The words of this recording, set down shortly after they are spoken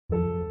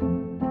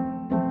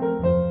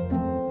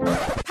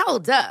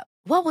Hold up.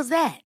 What was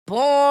that?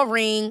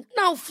 Boring.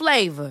 No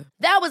flavor.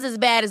 That was as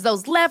bad as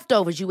those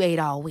leftovers you ate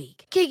all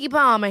week. Keke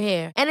Palmer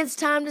here. And it's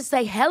time to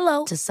say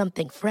hello to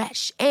something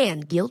fresh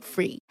and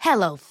guilt-free.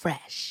 Hello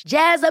Fresh.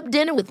 Jazz up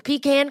dinner with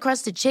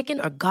pecan-crusted chicken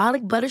or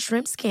garlic butter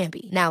shrimp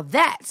scampi. Now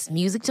that's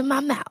music to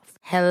my mouth.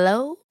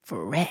 Hello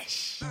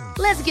Fresh.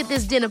 Let's get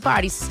this dinner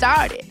party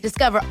started.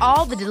 Discover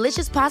all the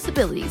delicious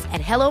possibilities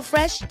at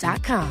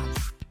hellofresh.com.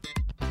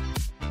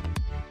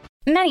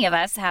 Many of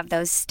us have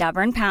those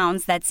stubborn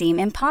pounds that seem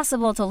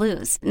impossible to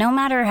lose, no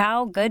matter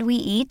how good we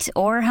eat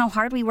or how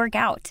hard we work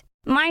out.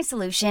 My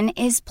solution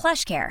is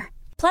PlushCare.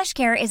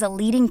 PlushCare is a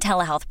leading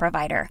telehealth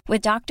provider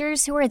with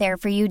doctors who are there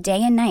for you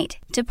day and night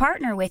to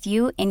partner with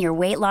you in your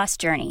weight loss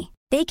journey.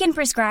 They can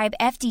prescribe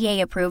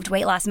FDA-approved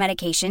weight loss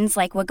medications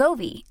like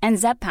Wegovy and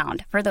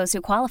Zepbound for those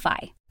who qualify.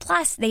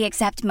 Plus, they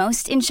accept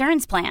most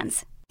insurance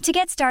plans. To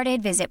get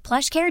started, visit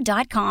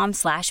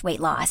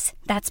plushcare.com/weightloss.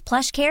 That's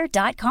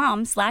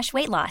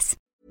plushcare.com/weightloss.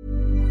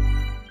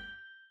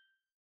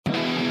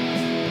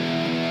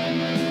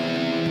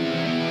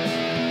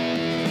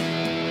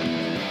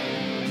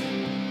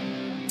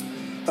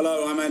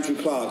 Hello, I'm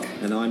Andrew Clark.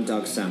 And I'm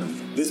Doug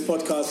Sanham. This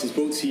podcast is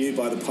brought to you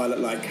by the Pilot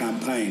Light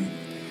campaign.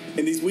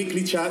 In these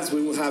weekly chats,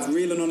 we will have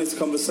real and honest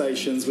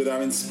conversations with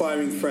our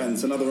inspiring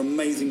friends and other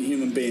amazing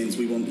human beings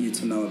we want you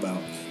to know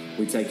about.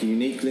 We take a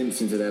unique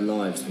glimpse into their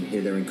lives and hear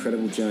their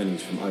incredible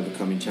journeys from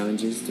overcoming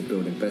challenges to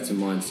building better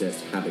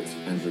mindsets, habits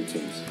and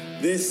routines.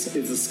 This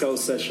is the Skull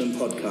Session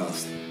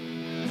podcast.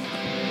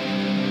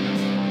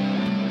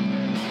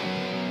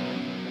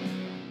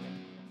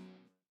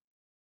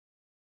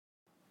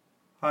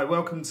 Hi,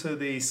 welcome to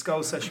the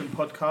Skull Session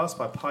podcast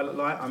by Pilot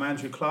Light. I'm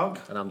Andrew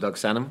Clark. And I'm Doug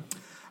Sanham.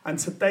 And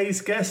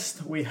today's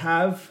guest, we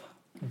have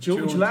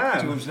George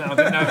Lamb. George Lamb. I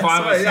didn't know if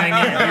I was saying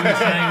it. You were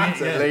saying it.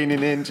 So yeah.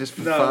 leaning in just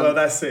for fun. No, well,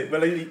 that's it. Well,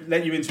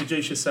 let you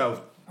introduce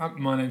yourself.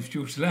 My name's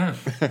George Lamb.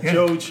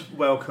 George,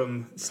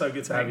 welcome. So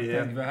good to have you here.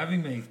 Thank you for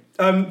having me.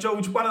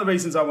 George, one of the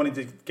reasons I wanted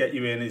to get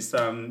you in is,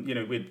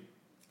 we'd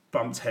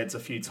bumped heads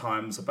a few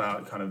times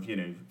about kind of,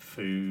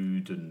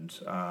 food and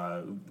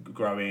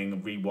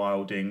growing,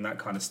 rewilding, that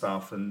kind of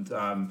stuff. And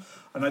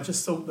I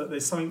just thought that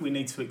there's something we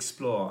need to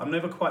explore. I'm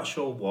never quite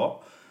sure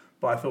what,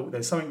 but I thought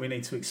there's something we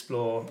need to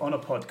explore on a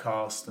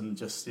podcast and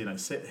just,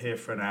 sit here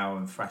for an hour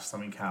and thrash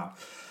something out.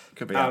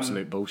 Could be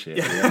absolute bullshit.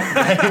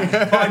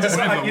 Yeah. But I just,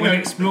 we'll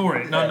explore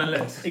it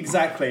nonetheless.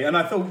 Exactly. And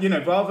I thought,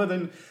 rather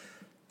than...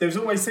 There's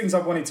always things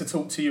I've wanted to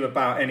talk to you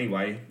about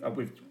anyway.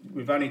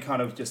 We've only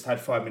kind of just had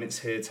 5 minutes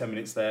here, 10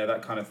 minutes there,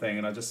 that kind of thing.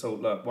 And I just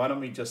thought, look, why don't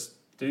we just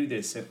do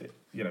this,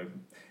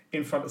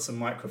 in front of some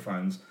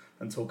microphones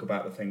and talk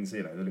about the things,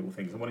 the little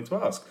things I wanted to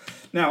ask.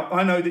 Now,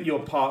 I know that you're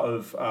part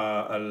of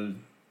a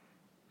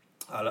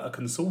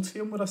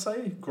consortium, would I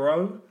say?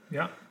 Grow?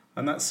 Yeah.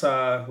 And that's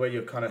where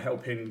you're kind of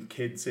helping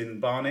kids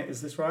in Barnet,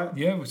 is this right?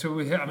 Yeah, so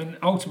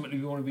ultimately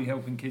we want to be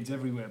helping kids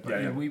everywhere.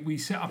 But we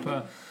set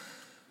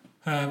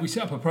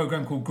up a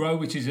program called Grow,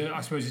 which is,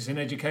 I suppose it's an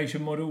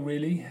education model,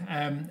 really.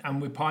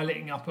 And we're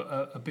piloting up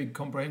a big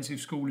comprehensive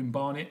school in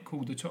Barnet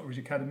called the Totteridge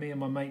Academy.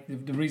 And my mate,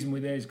 the reason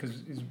we're there is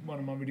because one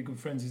of my really good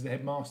friends is the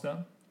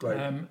headmaster.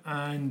 Right.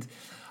 And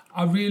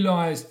I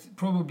realised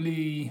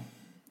probably,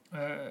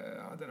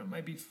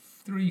 maybe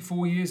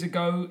 3-4 years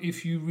ago,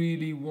 if you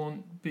really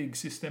want big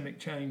systemic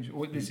change,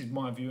 or this is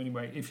my view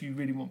anyway, if you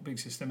really want big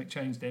systemic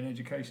change, then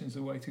education's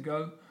the way to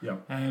go. Yeah.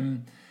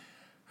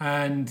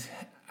 And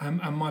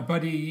my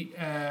buddy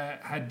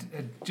had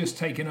just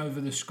taken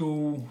over the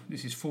school.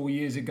 This is 4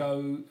 years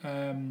ago.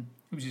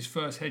 It was his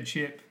first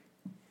headship.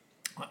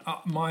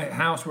 My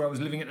house where I was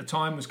living at the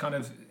time was kind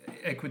of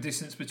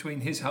equidistant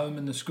between his home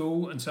and the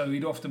school, and so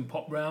he'd often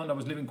pop round. I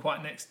was living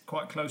quite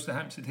close to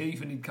Hampstead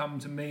Heath, and he'd come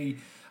to me,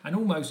 and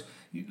almost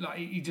like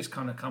he'd just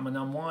kind of come and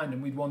unwind,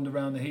 and we'd wander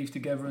around the heath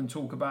together and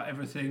talk about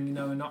everything,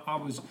 And I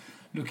was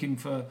looking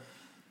for.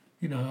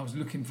 I was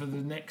looking for the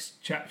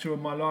next chapter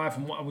of my life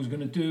and what I was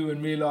going to do,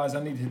 and realised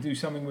I needed to do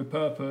something with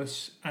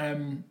purpose.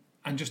 And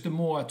just the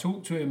more I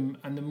talked to him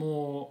and the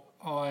more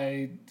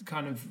I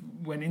kind of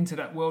went into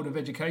that world of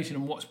education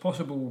and what's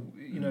possible,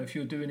 if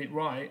you're doing it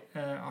right,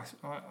 I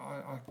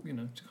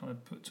to kind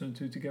of put two and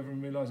two together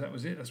and realise that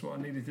was it. That's what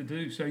I needed to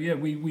do. So,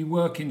 we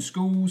work in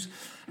schools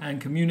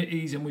and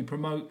communities, and we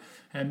promote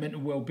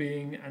mental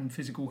well-being and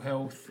physical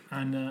health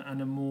and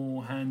a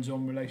more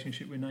hands-on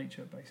relationship with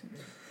nature, basically.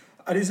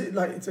 And is it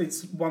like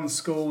it's one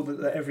school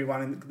that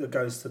everyone that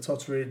goes to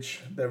Totteridge,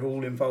 they're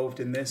all involved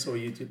in this, or are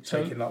you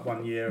taking like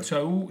 1 year?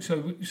 So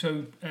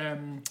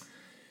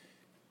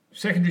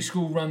secondary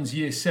school runs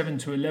year 7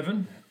 to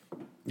 11.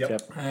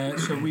 Yep.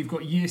 So we've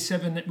got year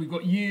 7,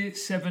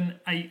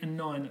 8 and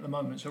 9 at the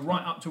moment. So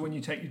right up to when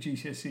you take your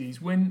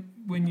GCSEs.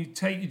 When you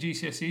take your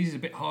GCSEs, it's a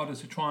bit harder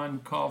to try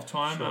and carve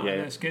time out of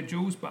their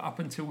schedules. But up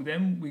until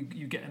then,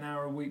 you get an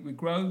hour a week with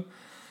Grow.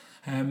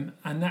 And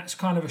that's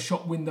kind of a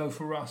shop window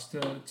for us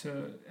to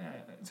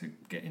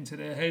get into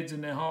their heads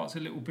and their hearts a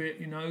little bit,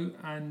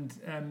 And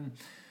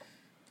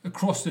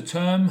across the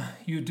term,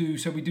 we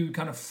do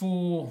kind of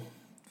 4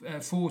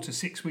 to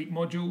 6 week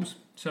modules.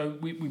 So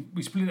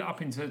we split it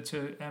up into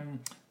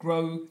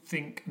grow,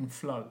 think, and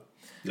flow.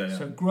 Yeah.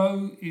 So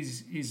grow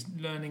is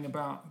learning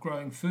about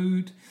growing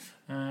food.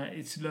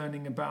 It's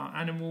learning about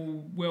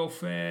animal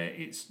welfare.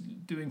 It's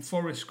doing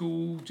forest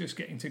school, just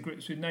getting to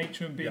grips with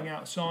nature and being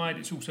outside.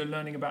 It's also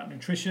learning about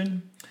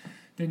nutrition.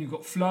 Then you've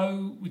got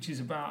flow, which is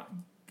about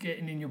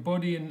getting in your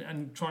body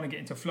and trying to get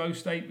into flow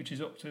state, which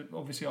is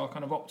obviously our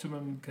kind of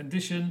optimum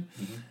condition.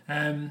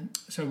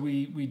 So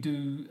we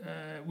do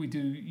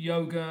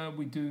yoga,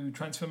 we do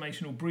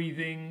transformational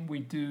breathing, we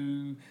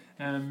do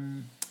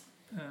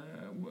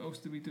what else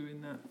do we do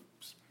in that?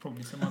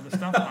 Probably some other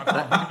stuff. I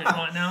can't think of it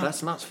right now.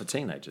 That's nuts for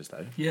teenagers,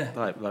 though. Yeah,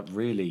 like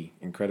really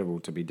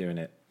incredible to be doing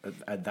it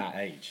at that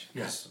age.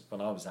 Yes.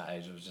 When I was that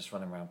age, I was just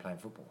running around playing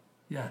football.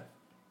 Yeah.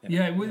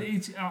 Well,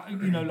 it's I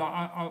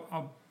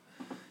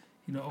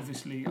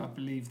obviously I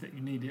believe that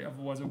you need it.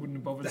 Otherwise, I wouldn't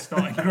have bothered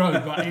starting grow.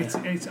 But it's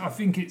I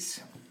think it's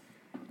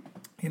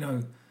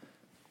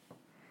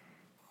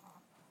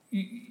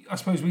I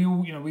suppose we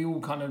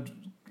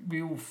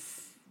all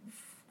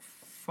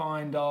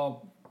find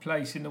our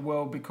place in the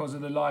world because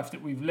of the life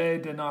that we've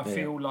led, and I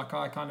feel like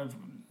I kind of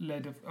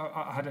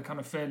I had a kind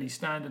of fairly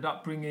standard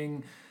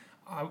upbringing.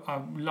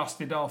 I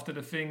lusted after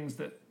the things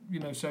that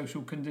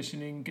social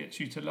conditioning gets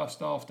you to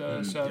lust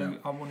after.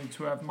 I wanted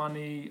to have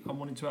money. I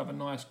wanted to have a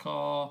nice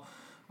car.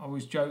 I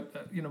always joked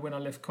that when I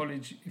left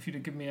college, if you'd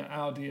have given me an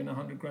Audi and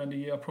 $100,000 a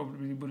year, I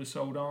probably would have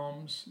sold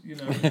arms.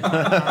 But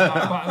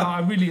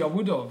I would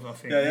have. I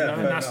think.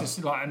 And that's just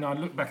and I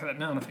look back at that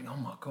now and I think, oh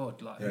my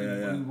God,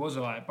 who was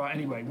I? But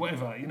anyway,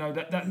 whatever.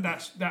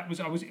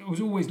 I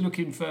was always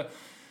looking for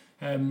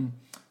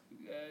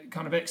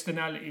kind of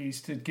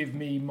externalities to give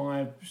me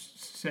my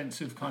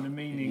sense of kind of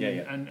meaning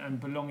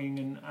and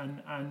belonging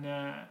and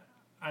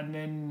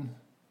then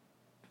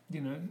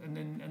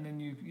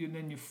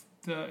you're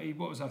 30.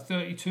 What was I?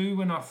 32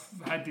 when I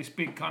had this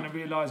big kind of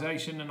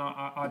realization, and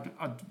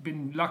I'd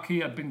been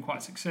lucky. I'd been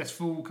quite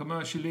successful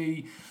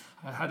commercially.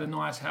 I had a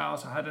nice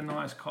house. I had a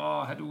nice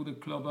car. I had all the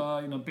clobber.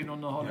 I'd been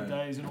on the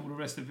holidays and all the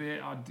rest of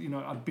it.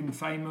 I'd been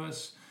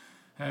famous.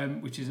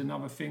 Which is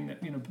another thing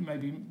that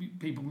maybe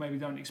people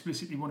don't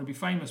explicitly want to be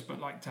famous,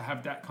 but like to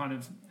have that kind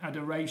of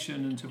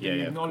adoration and to be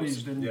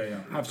acknowledged and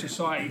have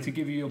society to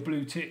give you your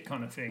blue tick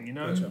kind of thing,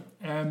 Gotcha.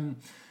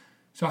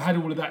 So I had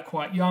all of that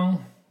quite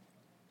young,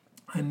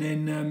 and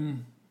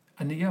then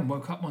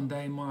woke up one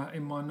day in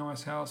my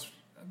nice house.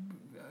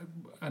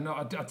 And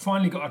I'd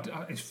finally got,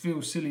 it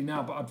feels silly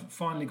now, but I'd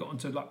finally got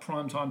onto like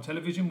primetime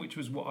television, which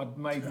was what I'd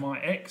made my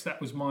ex.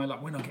 That was my,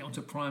 when I get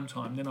onto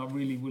primetime, then I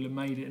really will have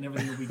made it and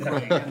everything will be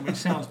great. And which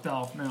sounds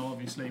daft now,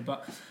 obviously.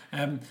 But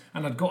and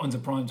I'd got onto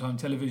primetime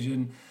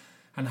television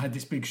and had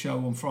this big show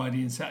on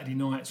Friday and Saturday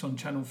nights on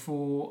Channel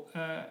 4.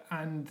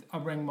 And I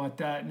rang my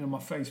dad, my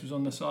face was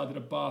on the side of the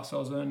bus. I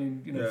was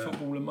earning,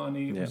 footballer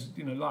money. It was,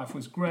 life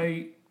was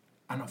great.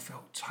 And I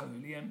felt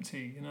totally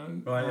empty,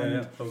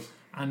 Right,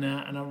 And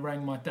I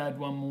rang my dad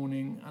one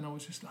morning and I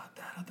was just like,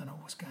 Dad, I don't know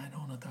what's going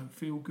on. I don't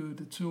feel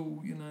good at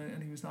all,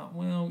 And he was like,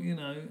 well,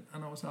 and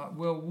I was like,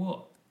 well,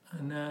 what?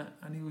 And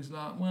he was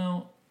like,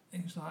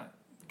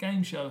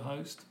 game show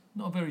host.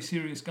 Not a very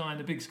serious guy in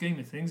the big scheme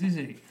of things, is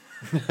he?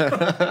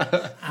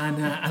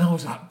 and I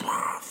was like,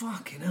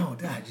 fucking hell,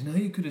 Dad,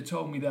 you could have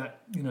told me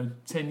that,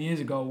 10 years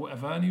ago or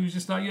whatever. And he was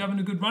just like, you're having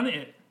a good run at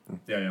it.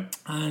 Yeah.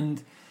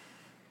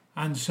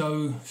 And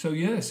so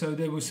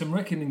there was some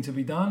reckoning to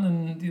be done,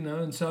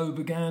 and so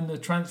began the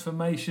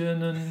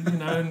transformation,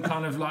 and and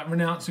kind of like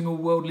renouncing all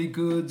worldly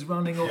goods,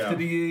 running off to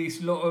the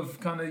east, a lot of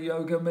kind of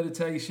yoga,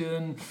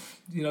 meditation,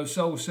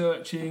 soul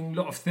searching, a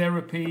lot of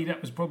therapy. That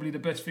was probably the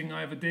best thing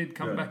I ever did.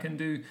 Come back and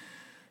do,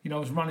 I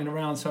was running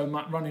around so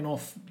much, running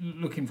off,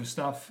 looking for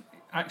stuff.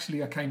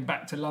 Actually, I came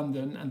back to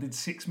London and did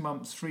 6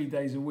 months, 3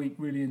 days a week,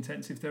 really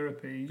intensive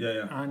therapy.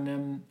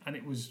 And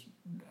it was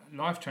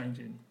life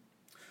changing.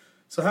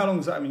 So how long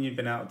is that? I mean, you've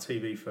been out of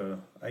TV for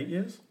 8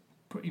 years?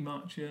 Pretty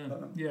much, yeah.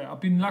 Yeah,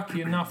 I've been lucky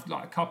enough,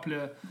 like a couple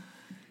of,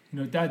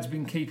 Dad's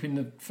been keeping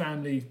the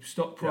family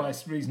stock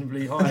price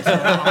reasonably high. So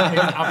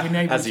I've been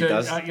able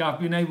I've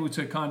been able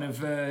to kind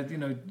of,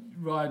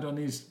 ride on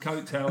his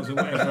coattails or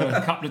whatever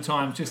a couple of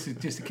times just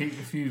to keep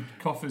a few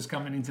coffers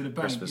coming into the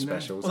bank. Christmas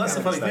specials. Well, that's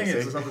the funny thing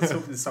is, I was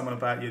talking to someone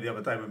about you the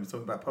other day when we were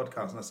talking about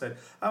podcasts, and I said,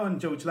 oh,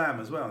 and George Lamb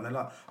as well. And they're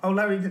like, oh,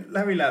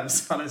 Larry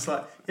Lamb's son. It's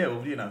like, yeah,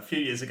 well, a few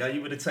years ago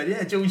you would have said,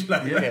 yeah, George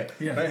Lamb.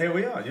 Yeah. But here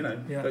we are,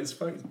 Yeah. But it's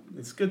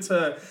good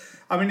to...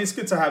 it's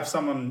good to have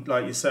someone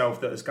like yourself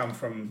that has come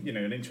from,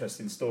 an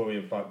interesting story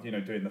of like,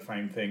 doing the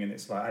fame thing, and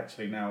it's like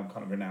actually now I'm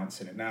kind of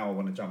renouncing it. Now I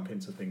want to jump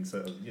into things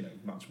that are,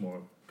 much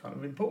more kind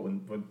of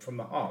important from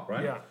the heart,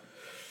 right? Yeah.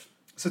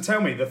 So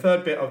tell me, the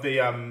third bit of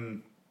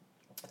the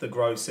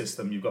grow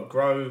system, you've got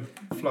grow,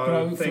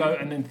 flow, think. Flow,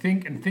 and then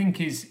think. And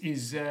think is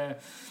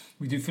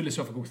we do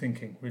philosophical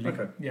thinking, really.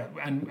 Okay. Yeah,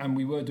 and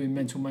we were doing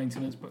mental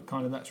maintenance, but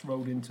kind of that's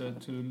rolled into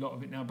a lot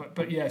of it now.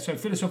 But yeah, so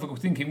philosophical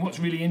thinking. What's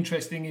really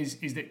interesting is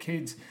that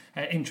kids,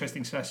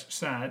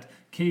 sad,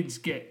 kids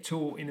get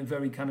taught in a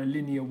very kind of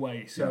linear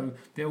way. So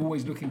they're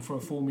always looking for a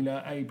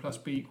formula: A plus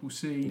B equals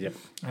C. Yep.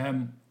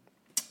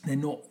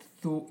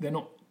 They're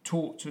not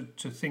taught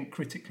to think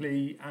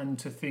critically and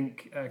to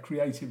think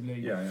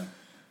creatively.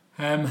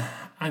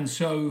 And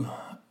so,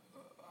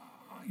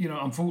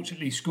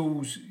 unfortunately,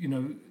 schools,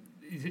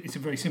 it's a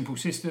very simple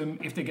system.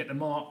 If they get the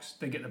marks,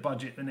 they get the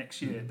budget the next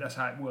year. That's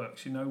how it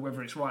works.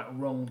 Whether it's right or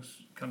wrong,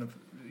 kind of,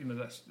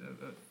 that's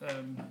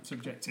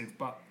subjective.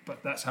 But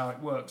that's how it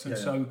works. And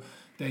so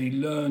they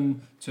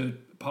learn to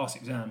pass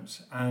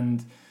exams.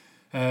 And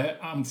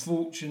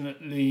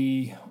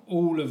unfortunately,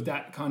 all of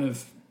that kind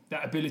of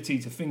that ability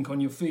to think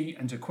on your feet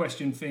and to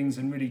question things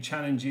and really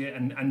challenge it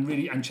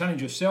and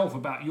challenge yourself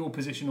about your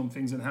position on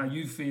things and how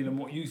you feel and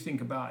what you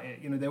think about it.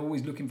 They're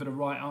always looking for the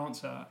right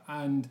answer.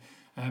 And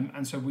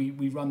so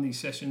we run these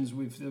sessions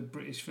with the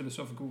British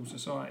Philosophical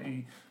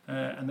Society,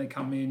 and they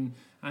come in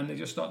and they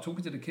just start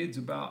talking to the kids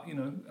about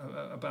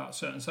about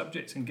certain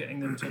subjects and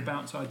getting them to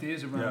bounce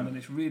ideas around. And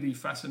it's really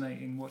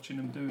fascinating watching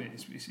them do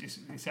it.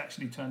 It's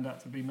actually turned out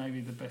to be maybe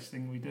the best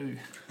thing we do.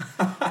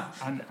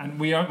 and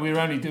we're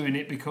only doing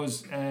it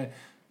because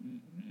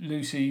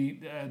Lucy,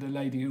 the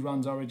lady who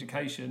runs our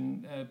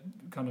education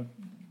kind of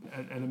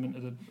element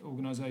of the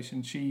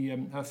organisation, she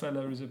her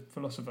fellow is a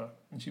philosopher,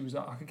 and she was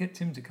like, I could get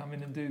Tim to come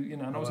in and do,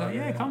 and I was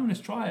like, come on, let's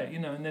try it,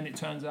 and then it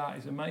turns out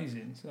it's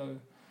amazing.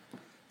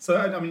 So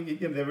I mean,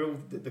 they're all,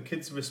 the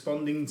kids are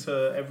responding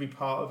to every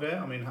part of it.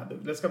 I mean,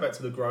 let's go back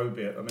to the grow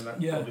bit. I mean,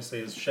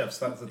 obviously as chefs,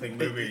 that's the thing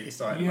we're really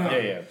excited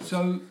about.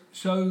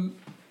 So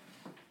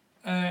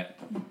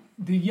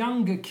the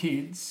younger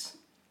kids.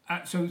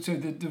 So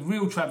the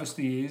real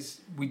travesty is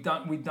we've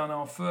done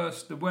our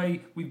first, the way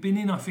we've been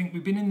in. I think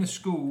we've been in the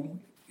school.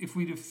 If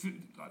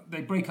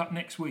they break up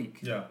next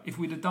week. Yeah. If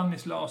we'd have done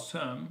this last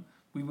term,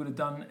 we would have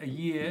done a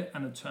year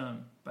and a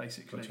term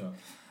basically.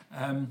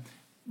 Gotcha.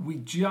 We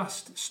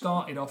just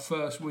started our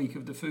first week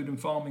of the food and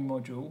farming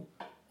module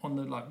on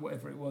the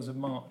whatever it was of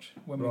March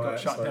when we got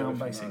shut down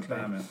basically.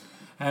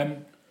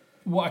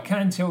 What I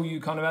can tell you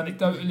kind of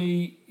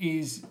anecdotally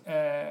is.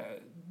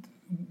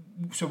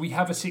 So we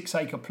have a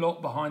 6-acre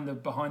plot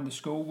behind the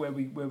school where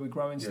we're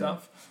growing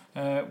stuff.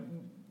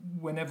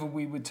 Whenever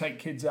we would take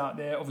kids out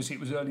there, obviously it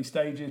was early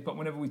stages, but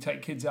whenever we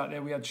take kids out there,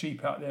 we had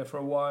sheep out there for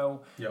a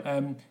while.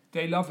 Yep.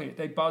 They love it.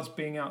 They buzz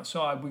being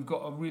outside. We've got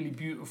a really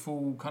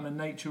beautiful kind of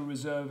nature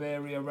reserve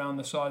area around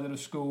the side of the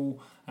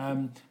school,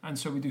 and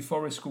so we do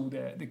forest school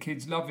there. The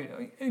kids love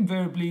it.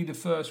 Invariably, the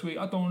first week,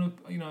 I don't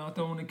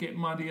want to get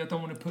muddy. I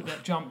don't want to put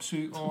that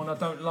jumpsuit on. I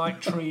don't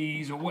like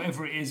trees or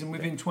whatever it is. And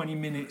within 20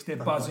 minutes, they're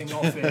buzzing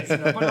off it.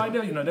 But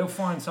they'll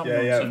find some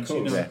nonsense. Of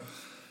course.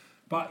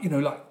 But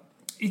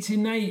it's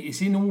innate.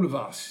 It's in all of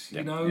us,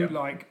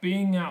 like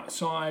being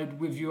outside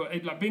with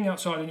being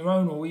outside on your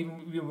own, or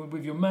even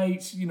with your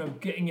mates.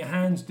 Getting your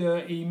hands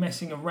dirty,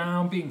 messing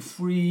around, being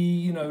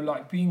free.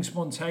 Being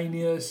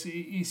spontaneous.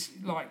 It's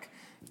like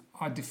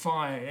I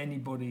defy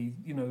anybody.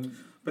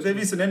 But there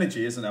is an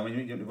energy, isn't there? I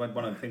mean,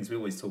 one of the things we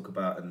always talk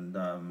about, and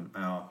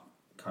our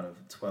kind of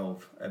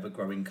 12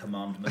 ever-growing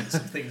commandments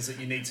of things that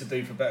you need to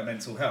do for better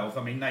mental health.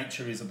 I mean,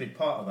 nature is a big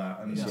part of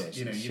that, and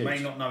you may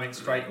not know it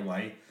straight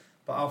away.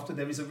 But after,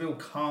 there is a real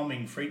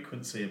calming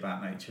frequency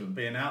about nature and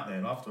being out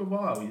there. After a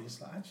while, you're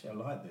just like, actually, I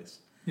like this.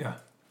 Yeah.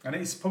 And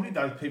it's probably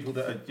those people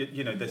that are,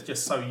 they're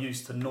just so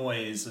used to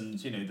noise and,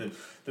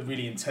 the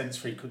really intense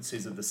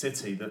frequencies of the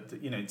city that,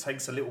 it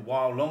takes a little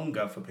while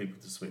longer for people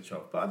to switch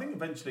off. But I think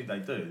eventually they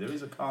do. There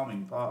is a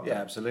calming part of it.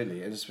 Yeah,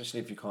 absolutely. And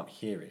especially if you can't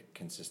hear it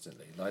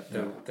consistently.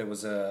 There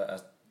was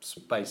a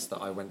space that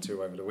I went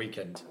to over the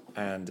weekend,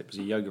 and it was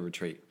a yoga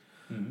retreat.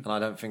 And I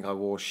don't think I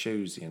wore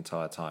shoes the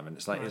entire time. And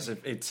it's like,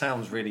 it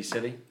sounds really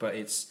silly, but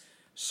it's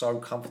so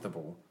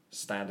comfortable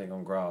standing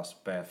on grass,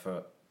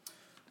 barefoot,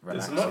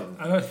 relaxing. There's a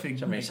lot of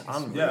things. I mean, it's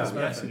unreal. Yeah, it's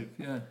massive.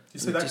 Yeah. You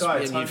see that guy,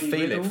 and you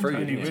feel it through.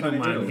 Tony Riddle,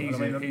 man,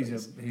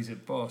 he's a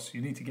boss.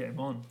 You need to get him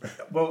on.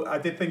 Well, I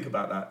did think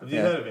about that. Have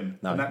you heard of him?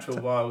 No.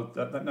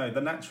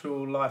 The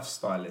natural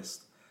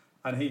lifestylist.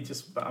 And he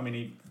does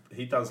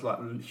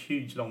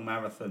huge long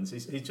marathons.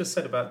 He's just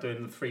said about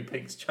doing the 3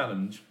 Peaks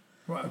Challenge.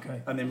 Right,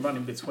 okay. And then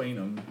running between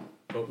them,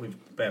 but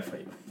with bare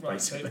feet,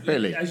 basically. So,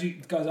 really? As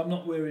you guys, I'm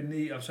not wearing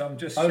so I'm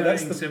just showing I'm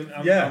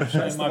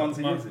showing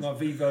my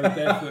Vivo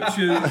barefoot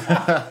shoes,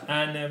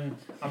 and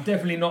I'm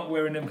definitely not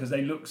wearing them because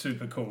they look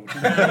super cool.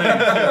 You know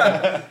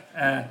what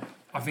I mean?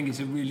 I think it's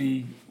a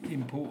really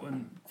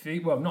important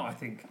thing. Well, not I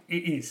think.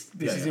 It is.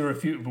 This is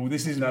irrefutable.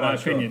 This is my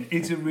opinion. Sure.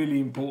 It's a really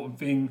important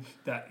thing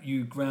that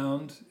you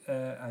ground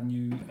and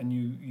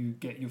you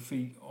get your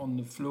feet on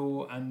the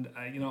floor. And,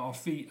 our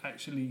feet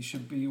actually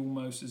should be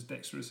almost as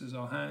dexterous as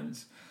our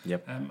hands.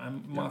 Yep.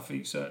 And my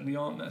feet certainly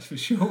aren't, that's for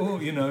sure.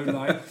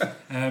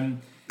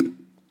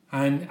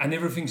 And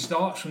everything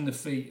starts from the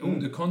feet, all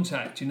the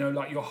contact,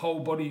 your whole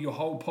body, your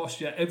whole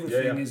posture,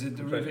 everything is a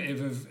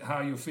derivative of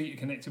how your feet are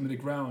connecting with the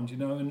ground,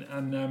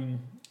 and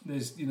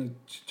there's,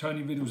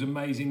 Tony Riddle's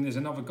amazing. There's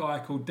another guy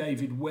called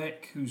David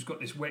Weck who's got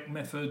this Weck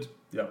method.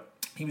 Yeah.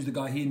 He was the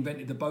guy, he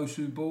invented the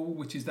Bosu ball,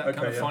 which is that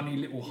kind of funny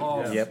little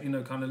half,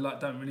 kind of like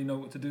don't really know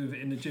what to do with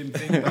it in the gym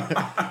thing.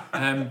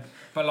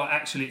 But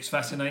actually it's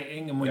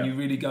fascinating. And when you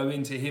really go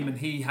into him, and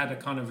he had a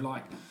kind of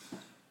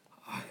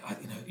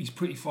he's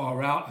pretty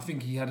far out. I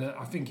think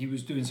he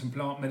was doing some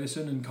plant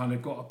medicine and kind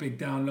of got a big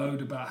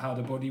download about how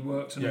the body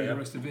works and all the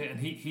rest of it. And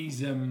he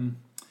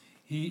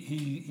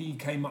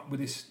came up with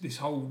this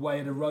whole way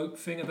of the rope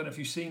thing. I don't know if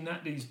you've seen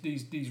that.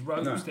 These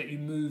ropes that you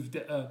move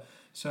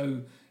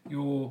so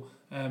your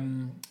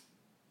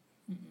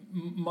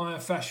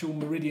myofascial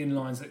meridian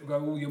lines that go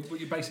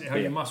basically how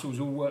your muscles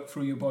all work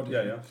through your body.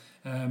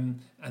 And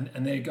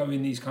they go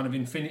in these kind of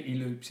infinity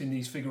loops in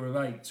these figure of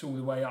eights all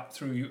the way up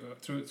through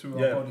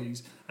our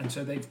bodies. And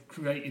so they've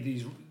created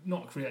this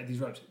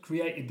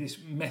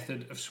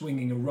method of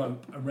swinging a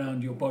rope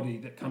around your body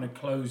that kind of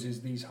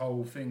closes these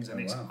whole things.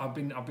 And I've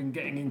been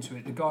getting into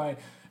it. The guy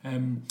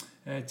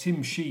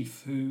Tim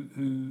Sheaf,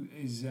 who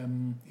is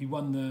he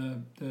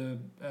won the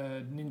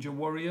Ninja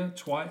Warrior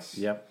twice.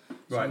 Yep.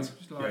 So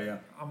Right.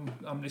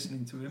 I'm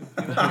listening to him.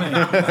 You know what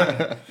I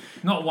mean?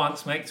 Not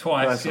once, mate,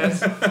 twice.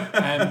 Yes.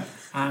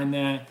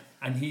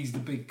 And he's the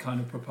big kind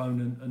of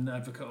proponent and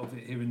advocate of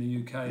it here in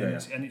the UK,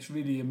 and it's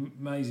really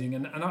amazing.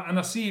 And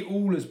I see it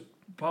all as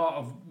part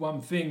of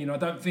one thing. You know, I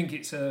don't think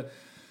it's a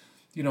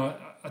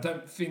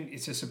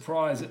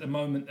surprise at the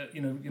moment that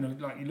you know,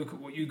 like you look at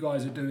what you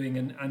guys are doing,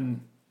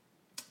 and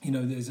you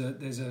know, there's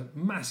a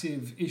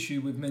massive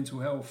issue with mental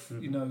health,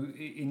 you know,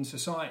 in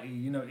society.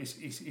 You know,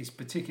 it's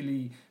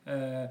particularly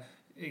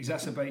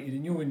exacerbated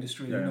in your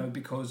industry, you know,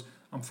 because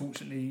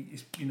unfortunately,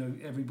 it's, you know,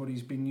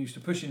 everybody's been used to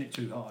pushing it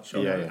too hard,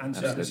 and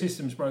so the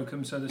system's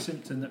broken. So the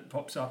symptom that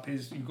pops up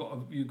is you've got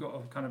a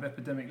kind of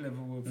epidemic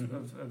level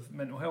of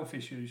mental health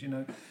issues. You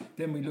know,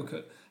 then we look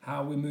at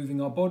how we're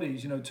moving our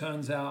bodies. You know,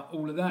 turns out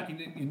all of that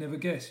you never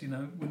guess. You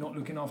know, we're not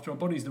looking after our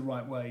bodies the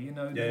right way. You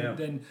know,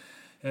 then.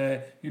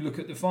 You look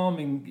at the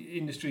farming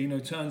industry, you know,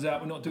 turns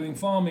out we're not doing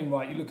farming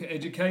right. You look at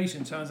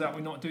education, turns out we're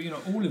not doing, you know,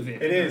 all of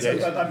it. It is.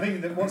 I think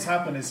that what's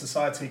happened is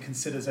society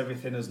considers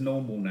everything as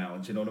normal now,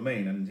 do you know what I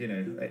mean? And, you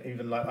know,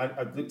 even like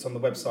I looked on the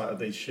website of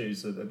these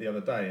shoes the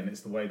other day, and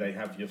it's the way they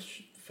have your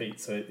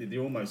feet, so they're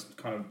almost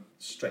kind of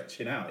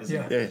stretching out, isn't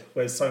it? Yeah.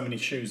 Whereas so many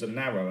shoes are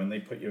narrow and they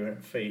put your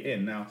feet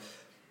in. Now,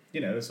 you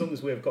know, as long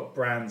as we've got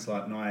brands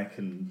like Nike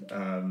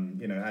and,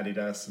 you know,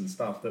 Adidas and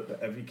stuff that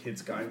every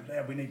kid's going,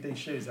 yeah, we need these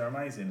shoes, they're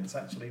amazing. It's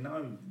actually,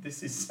 no,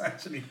 this is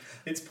actually,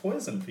 it's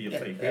poison for your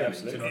feet, really.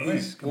 Do you know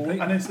what I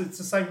mean? And it's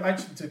the same,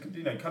 actually, to,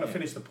 you know, kind of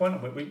finish the point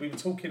of it, we were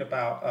talking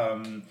about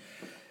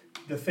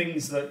the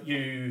things that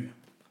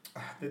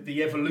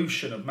the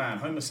evolution of man,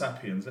 Homo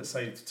sapiens, let's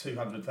say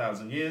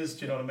 200,000 years,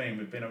 do you know what I mean?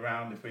 We've been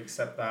around, if we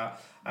accept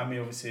that, and we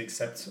obviously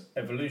accept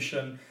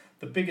evolution.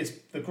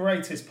 The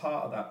greatest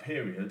part of that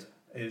period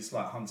is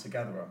like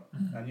hunter-gatherer,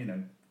 and you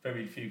know,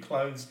 very few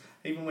clothes,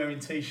 even wearing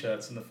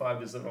t-shirts and the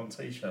fibres that are on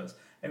t-shirts,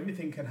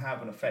 everything can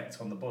have an effect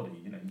on the body,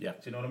 you know. Do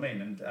you know what I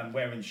mean? And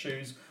wearing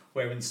shoes,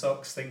 wearing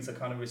socks, things are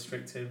kind of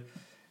restrictive.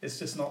 It's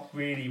just not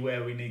really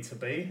where we need to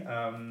be,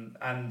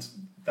 and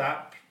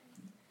that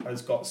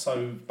has got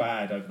so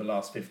bad over the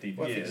last 50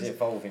 years. It's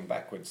evolving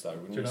backwards, though,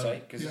 wouldn't you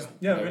say? Because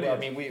really. I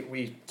mean,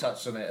 we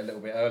touched on it a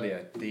little bit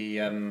earlier.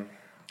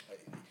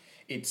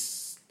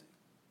 It's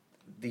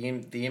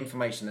the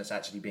information that's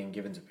actually being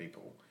given to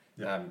people.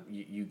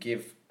 You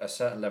give a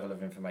certain level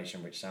of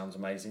information which sounds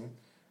amazing,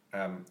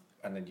 and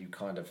then you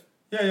kind of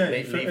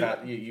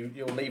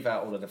you'll leave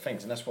out all of the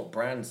things, and that's what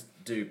brands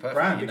do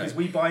perfectly. Because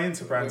we buy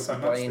into brands so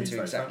much. We buy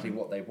into exactly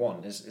what they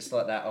want. It's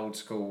like that old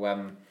school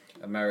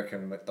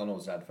American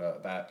McDonald's advert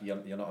about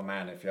you're not a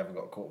man if you haven't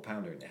got a quarter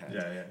pounder in your hand.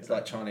 It's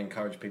like trying to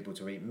encourage people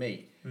to eat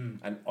meat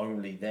and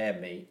only their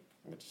meat,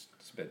 which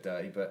is a bit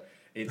dirty, but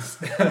it's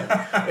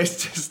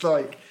it's just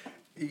like.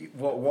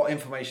 What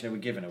information are we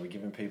giving? Are we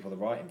giving people the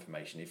right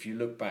information? If you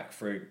look back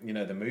through, you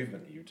know, the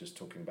movement that you were just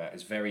talking about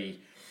is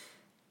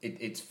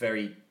it's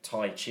very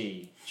Tai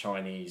Chi,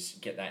 Chinese,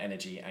 get that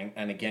energy.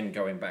 And again,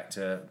 going back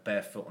to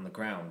barefoot on the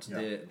ground,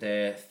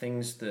 they're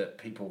things that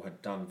people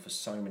had done for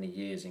so many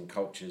years in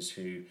cultures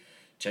who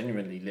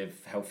genuinely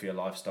live healthier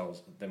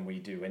lifestyles than we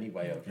do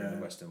anyway over in the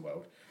Western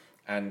world.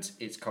 And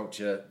it's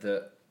culture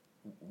that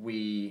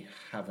we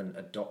haven't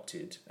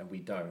adopted, and we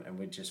don't, and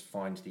we just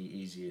find the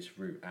easiest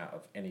route out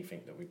of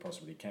anything that we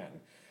possibly can,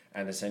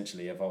 and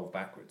essentially evolve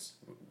backwards.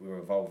 We're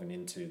evolving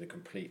into the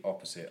complete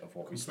opposite of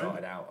what we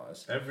started out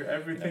as.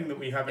 Everything that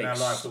we have in our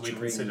life that we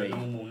consider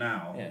normal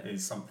now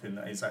is something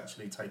that is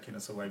actually taking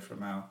us away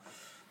from our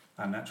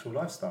natural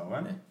lifestyle,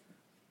 right?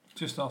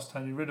 Just ask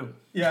Tony Riddle.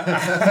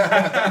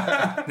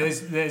 Yeah.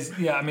 there's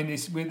I mean,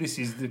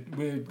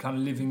 we're kind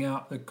of living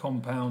out the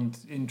compound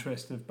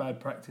interest of bad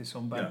practice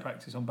on bad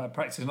practice on bad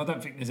practice, and I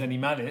don't think there's any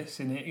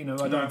malice in it. You know,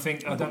 I don't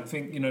think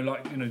you know,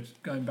 like, you know,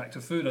 going back to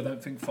food, I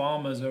don't think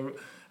farmers are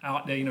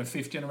out there, you know,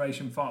 fifth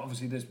generation farm.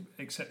 Obviously, there's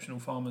exceptional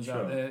farmers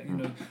out there, you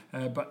know,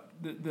 but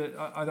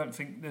I don't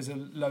think there's a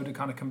load of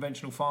kind of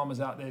conventional farmers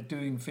out there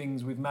doing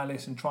things with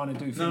malice and trying to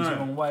do things the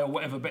wrong way or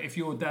whatever. But if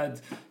your dad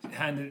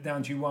handed it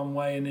down to you one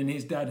way and then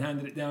his dad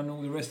handed it down and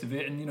all the rest of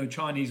it, and, you know,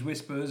 Chinese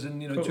whispers,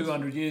 and, you know,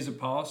 200 years have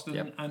passed,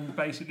 and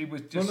basically we're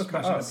just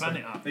smashing the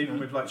planet up. Even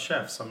with like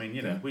chefs, I mean,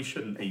 you know, we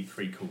shouldn't eat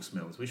 3-course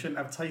meals. We shouldn't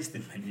have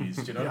tasting menus.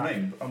 Do you know what I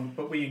mean?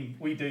 But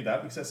we do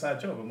that because that's our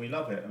job and we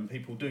love it, and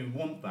people do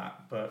want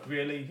that. But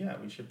really,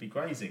 actually, we should be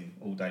grazing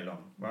all day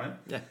long, right?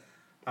 Yeah.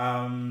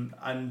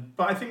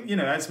 But I think,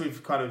 as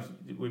we've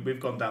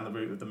gone down the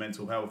route of the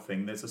mental health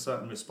thing, there's a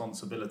certain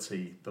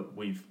responsibility that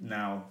we've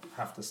now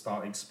have to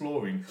start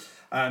exploring.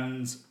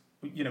 And,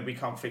 we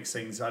can't fix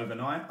things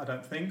overnight, I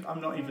don't think. I'm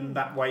not even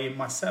that way in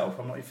myself.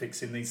 I'm not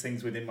fixing these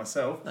things within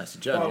myself. That's a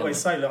journey. But I always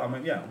say, look, I'm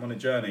on a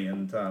journey,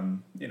 and,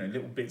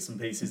 little bits and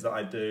pieces that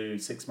I do.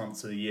 6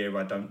 months of the year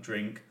I don't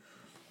drink.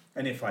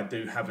 And if I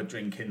do have a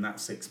drink in that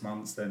 6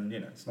 months, then,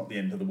 it's not the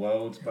end of the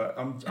world. But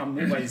I'm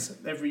always,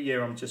 every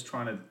year I'm just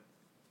trying to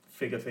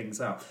figure things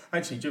out.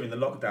 Actually, during the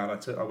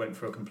lockdown, I went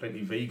for a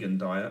completely vegan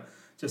diet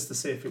just to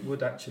see if it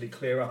would actually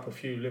clear up a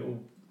few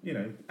little,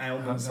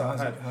 ailments I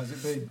had. How's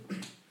it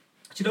been?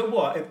 Do you know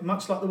what?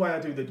 Much like the way I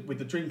do with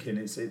the drinking,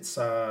 it's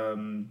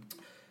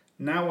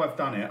now I've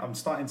done it. I'm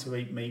starting to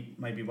eat meat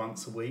maybe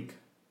once a week,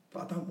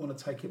 but I don't want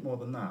to take it more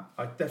than that.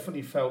 I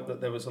definitely felt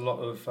that there was a lot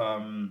of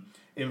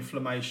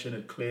inflammation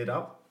had cleared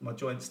up. My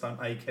joints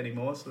don't ache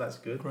anymore, so that's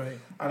good. Great.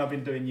 And I've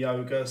been doing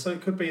yoga, so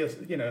it could be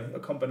a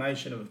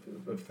combination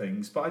of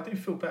things. But I do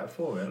feel better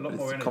for it. A lot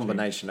more energy. It's a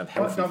combination of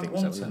healthy things. I things.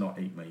 don't want to not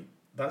eat meat.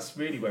 That's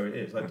really where it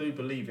is. I do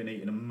believe in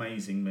eating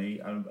amazing meat,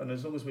 and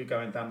as long as we're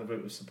going down the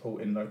route of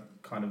supporting the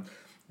kind of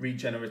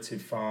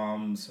regenerative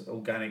farms,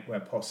 organic where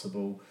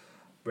possible,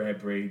 rare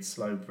breeds,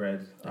 slow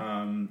bred,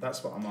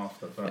 that's what I'm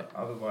after. But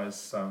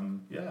otherwise,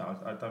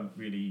 I don't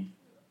really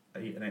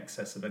eat in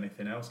excess of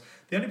anything else.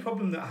 The only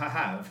problem that I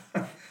have,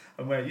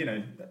 and where,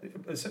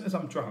 as soon as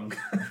I'm drunk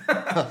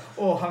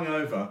or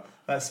hungover,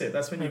 that's it.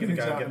 That's when you're going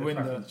to go and get the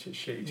fucking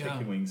shitty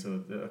chicken wings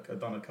or a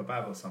doner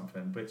kebab or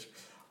something, which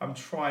I'm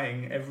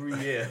trying every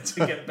year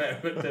to get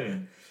better at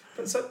doing.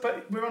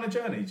 But we're on a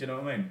journey, do you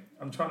know what I mean?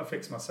 I'm trying to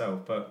fix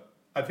myself, but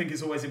I think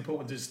it's always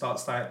important to start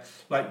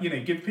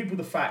give people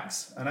the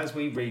facts. And as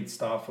we read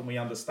stuff and we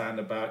understand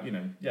about,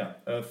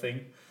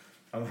 earthing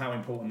and how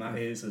important that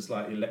is as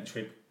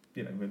electric,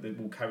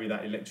 we'll carry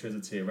that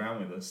electricity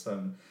around with us.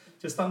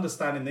 Just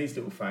understanding these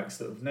little facts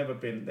that have never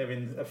been, they're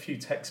in a few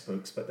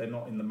textbooks, but they're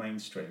not in the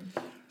mainstream.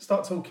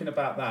 Start talking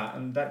about that,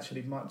 and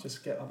actually might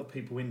just get other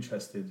people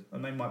interested,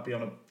 and they might be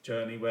on a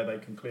journey where they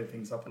can clear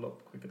things up a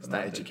lot quicker than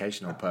that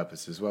educational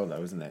purpose as well,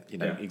 though, isn't it?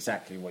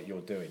 Exactly what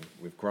you're doing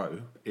with Grow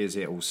is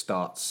it all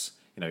starts,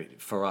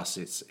 for us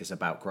it's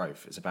about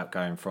growth. It's about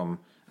going from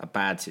a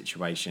bad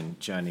situation,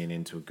 journeying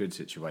into a good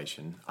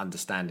situation,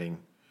 understanding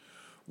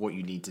what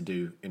you need to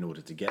do in order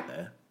to get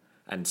there.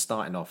 And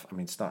starting off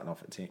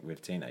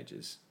with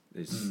teenagers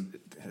is,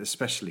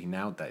 especially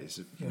nowadays,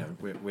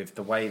 with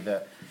the way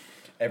that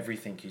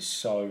everything is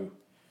so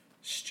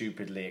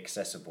stupidly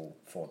accessible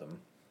for them,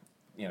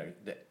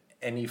 that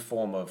any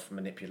form of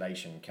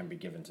manipulation can be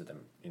given to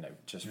them,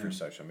 just through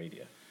social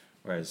media.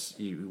 Whereas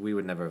we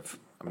would never have,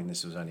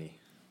 this was only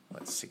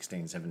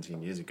 16,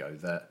 17 years ago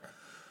that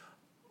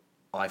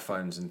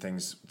iPhones and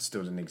things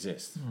still didn't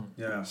exist.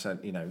 Yeah. So,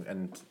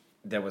 and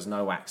there was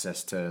no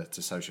access to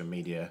social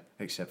media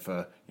except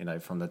for,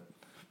 from the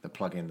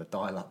plug-in, the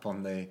dial-up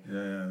on the...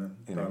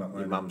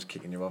 your mum's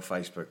kicking you off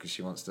Facebook because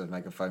she wants to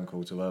make a phone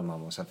call to her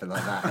mum or something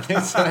like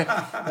that. So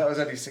that was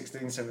only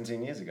 16,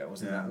 17 years ago. It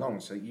wasn't that long.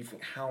 So you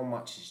think how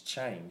much has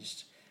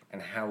changed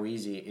and how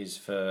easy it is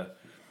for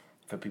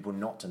people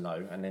not to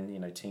know, and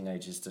then,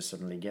 teenagers to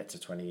suddenly get to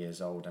 20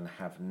 years old and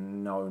have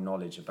no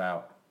knowledge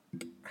about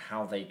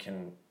how they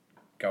can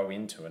go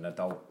into an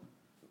adult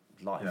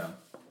life. Yeah.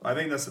 I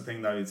think that's the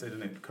thing, though,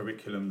 isn't it?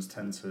 Curriculums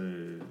tend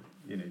to,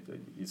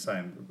 you're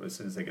saying as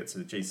soon as they get to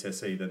the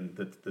GCSE, then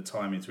the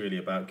time is really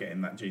about getting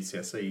that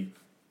GCSE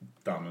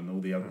done and all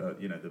the other,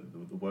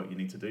 the work you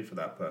need to do for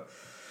that. But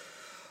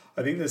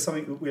I think there's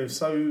something that we're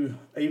so,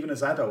 even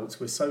as adults,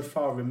 we're so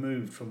far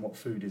removed from what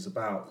food is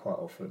about quite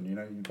often. You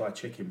buy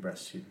chicken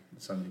breasts,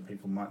 so many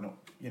people might not,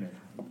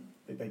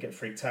 they get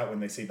freaked out when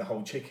they see the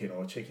whole chicken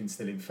or chicken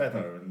still in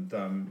feather, and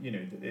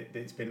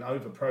it's been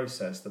over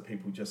processed that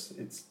people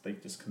they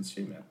just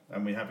consume it,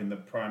 and we're having the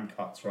prime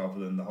cuts rather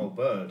than the whole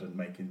bird and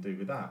making do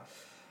with that.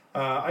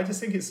 I just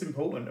think it's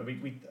important.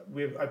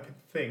 I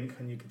think,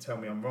 and you can tell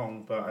me I'm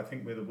wrong, but I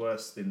think we're the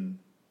worst in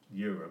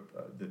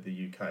Europe,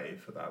 the UK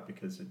for that,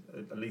 because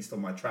at least on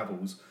my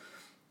travels,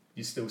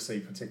 you still see,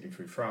 particularly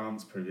through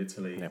France, through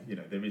Italy,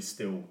 there is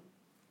still.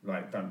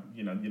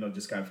 You're not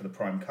just going for the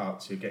prime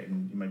cuts. You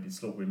maybe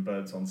slaughtering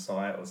birds on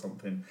site or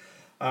something.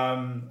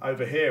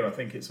 Over here, I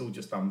think it's all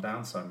just dumbed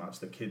down so much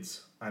that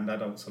kids and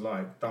adults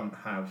alike don't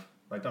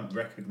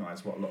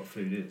recognise what a lot of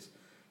food is.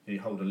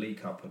 You hold a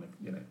leek up, and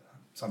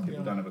some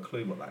people don't have a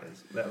clue what that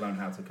is, let alone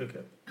how to cook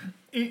it.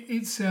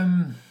 It's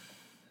I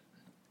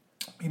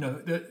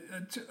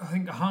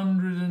think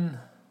 100 and.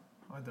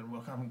 I don't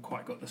know, I haven't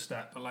quite got the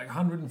stat, but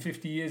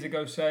 150 years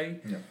ago,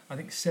 I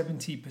think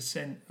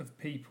 70% of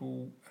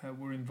people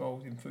were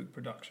involved in food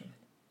production.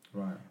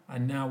 Right.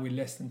 And now we're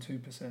less than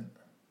 2%.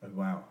 Oh,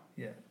 wow.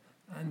 Yeah.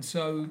 And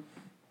so,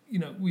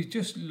 we've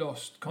just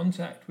lost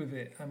contact with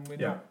it, and we're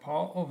not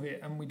part of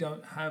it, and we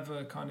don't have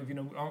a kind of,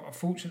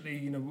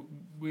 unfortunately,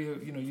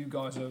 we're, you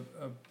guys are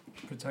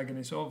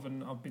protagonists of,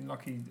 and I've been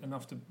lucky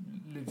enough to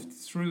live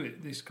through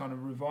it, this kind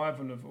of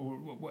revival of, or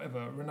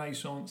whatever,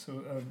 renaissance,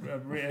 or a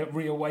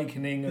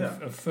reawakening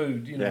of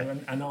food,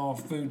 and our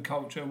food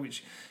culture,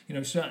 which,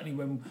 certainly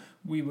when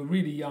we were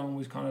really young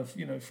was kind of,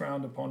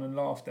 frowned upon and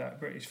laughed at.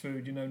 British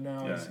food,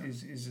 now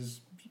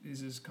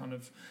is as kind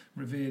of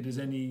revered as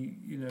any,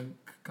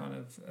 kind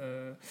of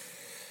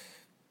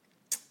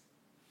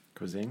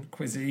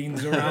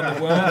cuisines around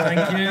the world.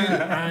 Thank you.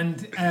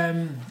 And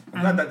I'm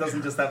glad that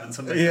doesn't just happen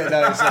to me. Yeah,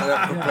 no, it's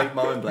a complete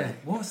mind blank.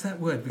 What's that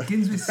word?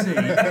 Begins with C.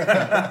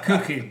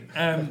 Cooking.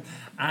 And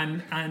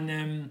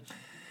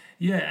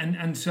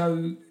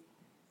so,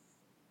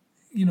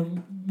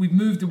 we've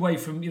moved away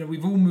from,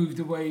 we've all moved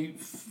away.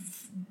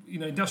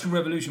 Industrial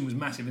Revolution was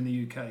massive in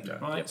the UK,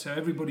 right? Yep. So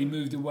everybody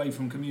moved away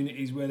from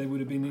communities where they would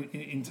have been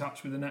in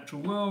touch with the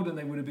natural world, and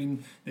they would have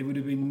been,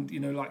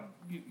 like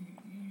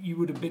you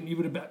would have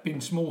been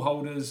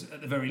smallholders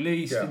at the very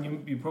least,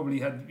 and you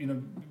probably had,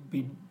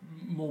 be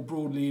more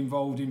broadly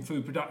involved in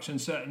food production,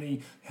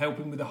 certainly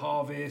helping with the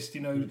harvest,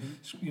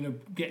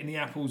 getting the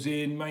apples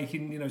in,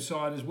 making,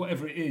 ciders,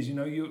 whatever it is,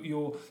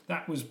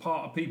 that was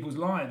part of people's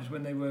lives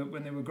when they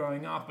were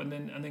growing up, and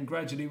then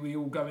gradually we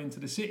all go into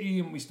the city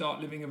and we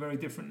start living a very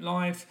different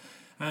life,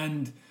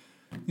 and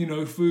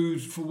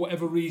food for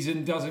whatever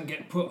reason doesn't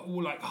get put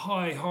like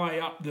high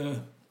up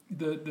the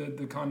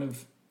kind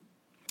of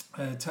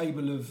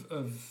table of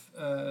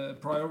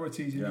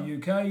priorities in the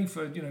UK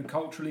for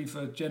culturally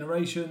for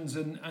generations,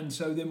 and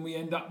so then we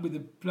end up with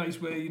a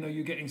place where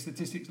you're getting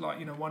statistics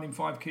like 1 in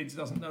 5 kids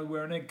doesn't know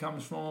where an egg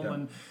comes from,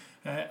 and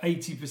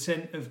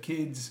 80% of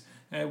kids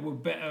were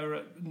better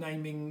at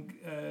naming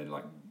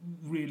like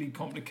really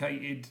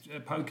complicated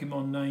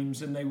Pokemon names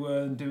than they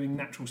were doing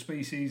natural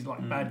species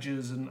like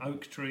badgers and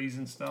oak trees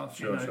and stuff.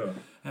 Sure.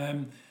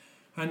 And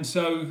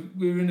so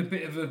we're in a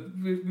bit of a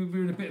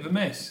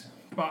mess,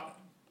 but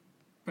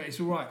it's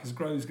all right because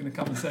Grove's going to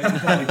come and save the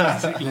day,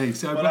 basically.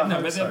 So, well,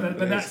 but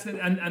that's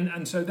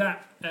and so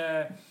that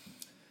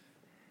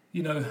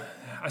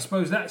I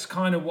suppose that's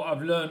kind of what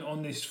I've learned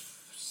on this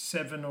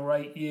 7 or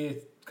 8 year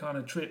kind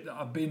of trip that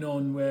I've been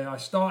on, where I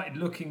started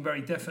looking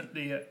very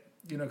definitely at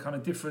kind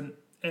of different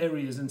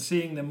areas and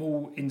seeing them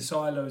all in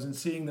silos and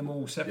seeing them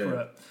all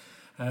separate.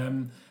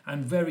 And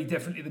very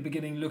definitely at the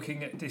beginning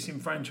looking at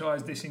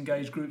disenfranchised,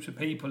 disengaged groups of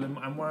people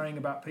and worrying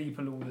about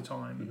people all the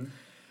time. Mm-hmm.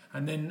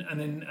 And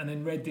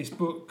then read this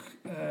book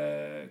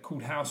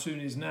called How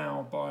Soon Is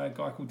Now by a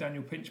guy called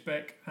Daniel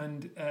Pinchbeck,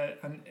 and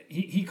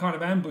he kind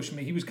of ambushed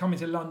me. He was coming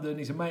to London.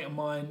 He's a mate of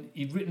mine.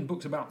 He'd written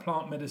books about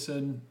plant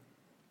medicine.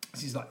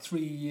 This is like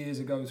 3 and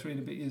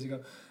a bit years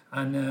ago.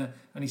 And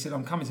he said,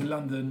 I'm coming to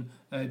London.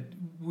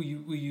 Will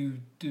you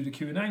do the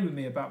Q&A with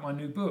me about my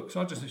new book? So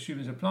I just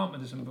assumed it's a plant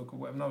medicine book or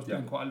whatever. And I was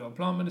doing quite a lot of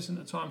plant medicine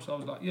at the time. So I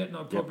was like, yeah,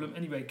 no problem. Yep.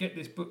 Anyway, get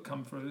this book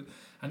come through.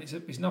 And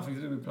it's nothing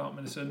to do with plant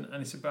medicine.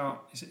 And it's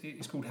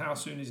called How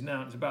Soon Is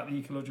Now. It's about the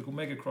ecological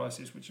mega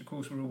crisis, which of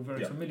course we're all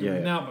very familiar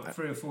with now. But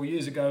 3 or 4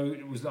 years ago,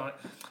 it was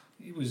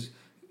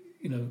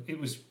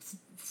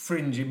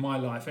fringe in my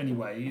life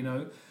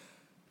anyway,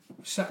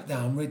 Sat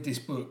down, read this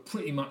book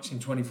pretty much in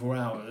 24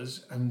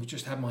 hours, and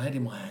just had my head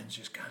in my hands,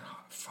 just going, oh,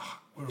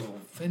 fuck, we're all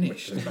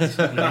finished,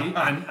 basically.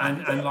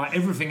 and like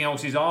everything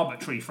else is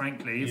arbitrary,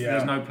 frankly, if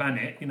there's no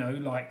planet, No,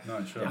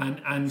 sure.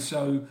 And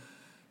so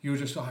you're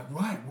just like,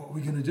 right, what are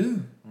we going to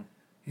do?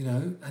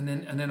 And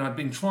then I'd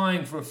been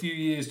trying for a few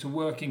years to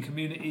work in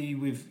community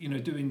with,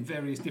 doing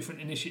various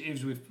different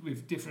initiatives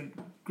with different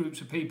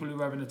groups of people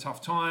who are having a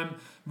tough time.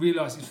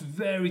 Realised it's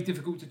very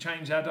difficult to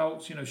change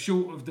adults,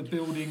 short of the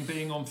building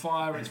being on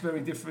fire, it's very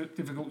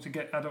difficult to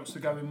get adults to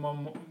go in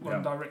one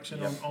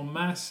direction en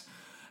masse.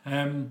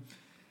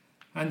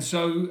 And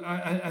so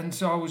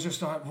I was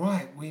just like,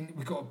 right,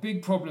 we've got a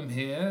big problem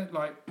here.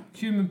 Like,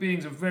 human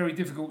beings are very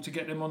difficult to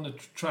get them on the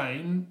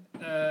train,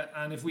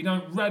 and if we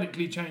don't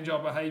radically change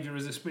our behaviour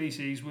as a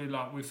species,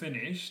 we're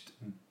finished.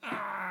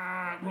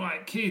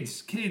 Right,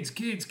 kids.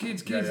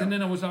 And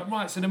then I was like,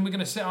 right, so then we're going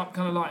to set up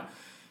kind of like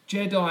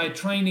Jedi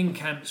training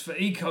camps for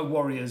eco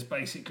warriors,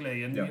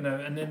 basically, and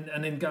and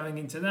then going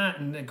into that,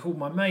 and then called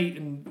my mate,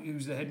 and he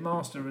was the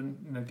headmaster,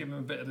 and give him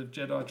a bit of the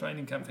Jedi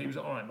training camp. He was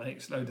like, all right,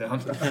 mate, slow down.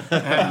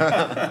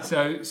 But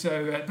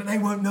they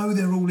won't know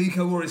they're all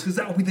eco warriors because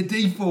that'll be the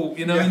default,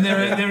 and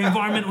their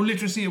environmental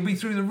literacy will be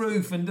through the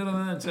roof, and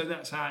so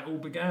that's how it all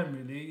began,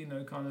 really,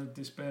 kind of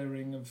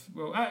despairing of,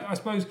 well, I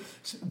suppose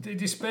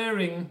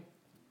despairing.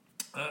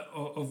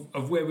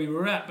 Of where we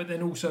were at, but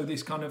then also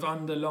this kind of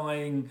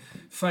underlying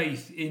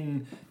faith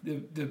in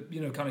the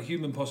kind of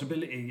human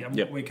possibility and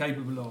what we're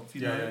capable of.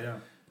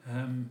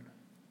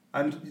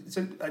 And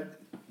so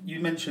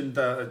you mentioned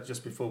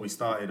just before we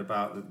started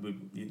about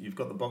you've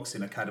got the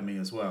boxing academy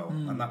as well,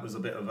 and that was a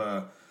bit of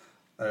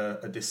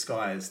a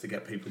disguise to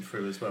get people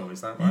through as well.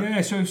 Is that right? Yeah.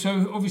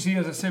 So obviously,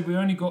 as I said, we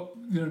only got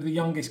the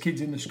youngest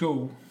kids in the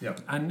school. Yeah.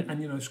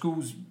 And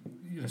schools.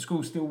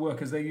 schools still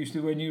work as they used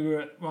to when you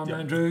were at one,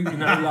 Andrew. You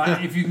know,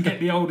 like if you can get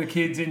the older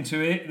kids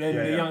into it, then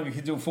the younger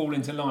kids will fall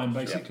into line,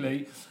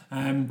 basically.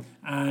 And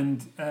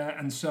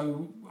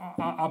so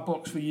I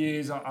boxed for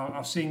years.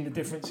 I've seen the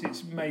difference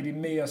it's made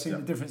in me. I've seen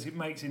the difference it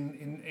makes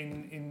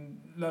in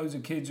loads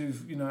of kids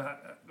who've, you know,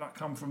 like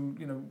come from,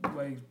 you know,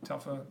 way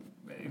tougher.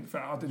 In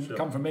fact, I didn't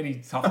come from any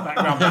tough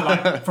background, but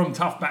like from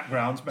tough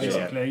backgrounds,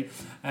 basically.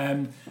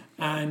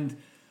 And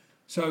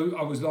so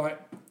I was like,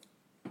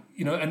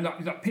 you know, and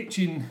like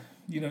pitching,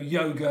 you know,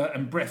 yoga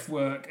and breath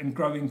work and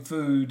growing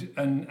food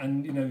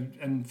and you know,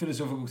 and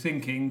philosophical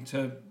thinking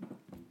to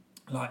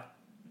like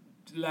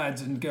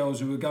lads and girls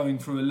who were going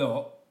through a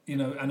lot, you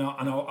know, and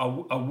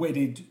are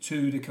wedded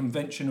to the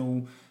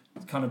conventional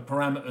kind of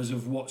parameters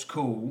of what's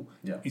cool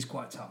is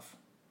quite tough,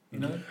 you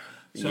know.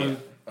 So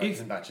if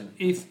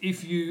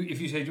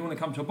you say, do you want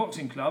to come to a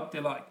boxing club,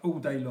 they're like all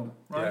day long,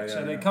 right?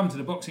 So they come to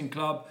the boxing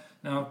club.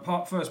 Now,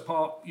 first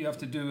part, you have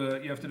to do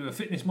a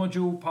fitness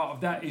module. Part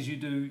of that is you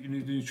do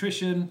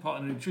nutrition.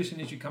 Part of the nutrition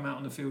is you come out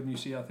on the field and you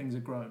see how things are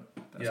grown.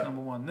 That's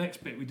number one.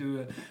 Next bit, we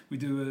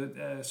do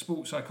a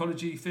sports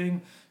psychology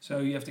thing. So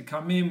you have to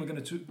come in. We're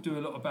going to do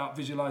a lot about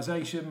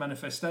visualization,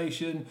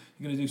 manifestation.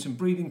 You're going to do some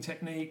breathing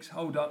techniques.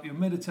 Hold up, you're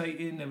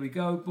meditating. There we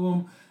go,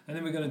 boom. And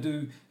then we're going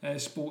to do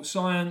sports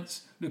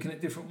science, looking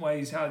at different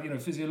ways how, you know,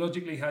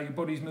 physiologically how your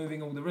body's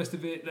moving, all the rest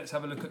of it. Let's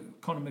have a look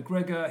at Conor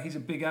McGregor. He's a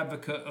big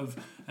advocate of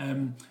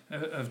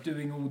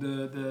doing all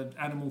the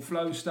animal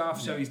flow stuff.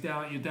 So you're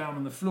down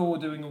on the floor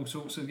doing all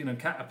sorts of, you know,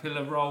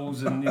 caterpillar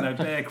rolls and, you know,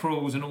 bear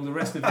crawls and all the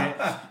rest of it.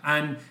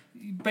 And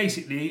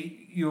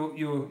basically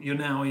you're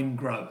now in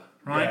grow.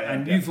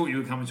 Right, you thought you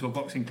were coming to a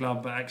boxing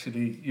club, but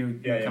actually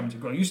you're coming to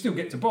grow. You still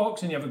get to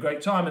box and you have a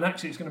great time, and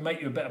actually it's going to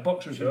make you a better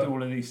boxer if you do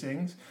all of these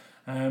things.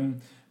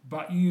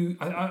 But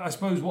I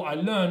suppose what I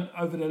learned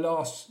over the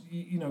last,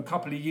 you know,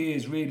 couple of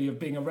years really of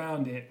being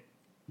around it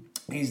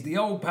is the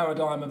old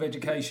paradigm of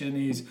education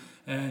is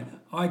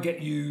I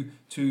get you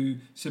to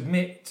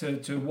submit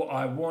to what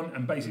I want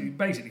and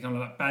basically kind of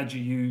like badger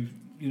you,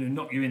 you know,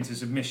 knock you into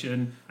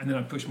submission, and then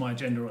I push my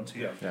agenda onto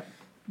you.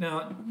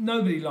 Now,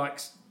 nobody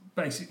likes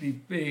basically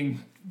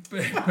being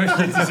pushed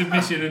into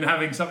submission and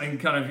having something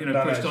kind of, you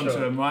know, pushed onto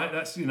them, right?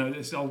 That's, you know,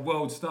 this old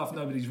world stuff.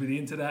 Nobody's really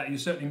into that. You're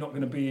certainly not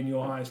going to be in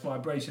your highest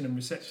vibration and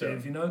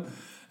receptive, you know.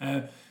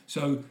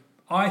 So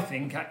I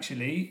think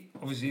actually,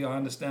 obviously, I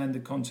understand the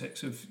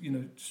context of, you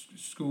know,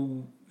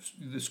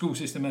 the school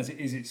system as it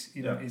is. It's,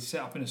 you know, it's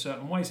set up in a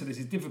certain way. So this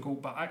is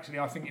difficult. But actually,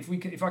 I think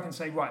if I can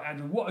say, right,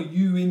 Andrew, what are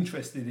you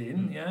interested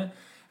in?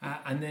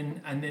 And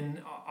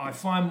then I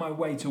find my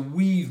way to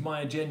weave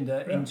my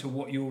agenda into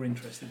what you're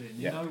interested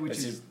in. You know,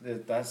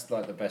 that's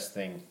like the best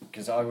thing,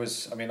 because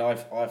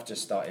I've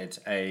just started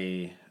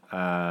a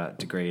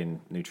degree in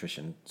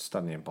nutrition,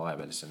 studying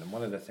biomedicine, and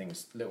one of the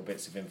things, little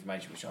bits of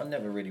information which I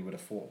never really would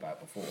have thought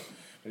about before,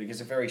 but it gives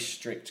a very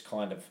strict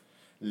kind of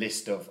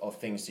list of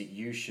things that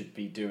you should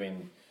be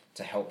doing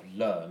to help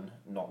learn,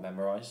 not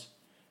memorise.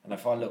 And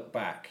if I look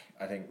back,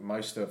 I think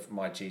most of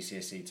my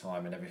GCSE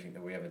time and everything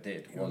that we ever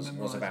did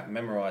was about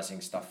memorising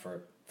stuff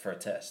for a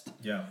test.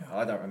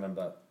 I don't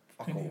remember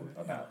fuck all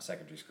about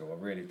secondary school. I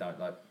really don't.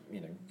 Like,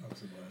 you know,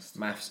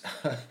 maths.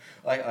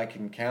 I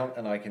can count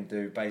and I can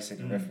do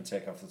basic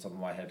arithmetic off the top of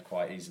my head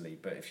quite easily.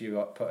 But if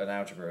you put an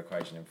algebra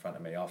equation in front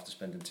of me after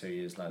spending 2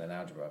 years learning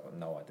algebra, I've got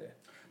no idea.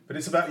 But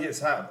it's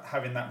about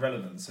having that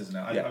relevance, isn't it?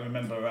 I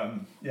remember,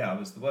 I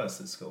was the worst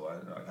at school.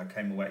 I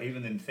came away,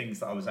 even in things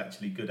that I was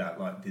actually good at,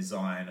 like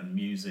design and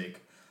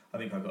music, I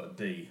think I got a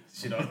D.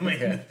 Do you know what I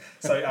mean?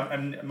 So,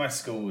 and my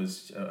school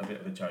was a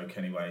bit of a joke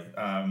anyway.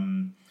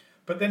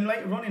 But then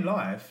later on in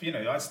life, you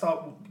know, I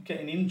start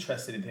getting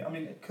interested in things. I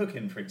mean,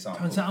 cooking, for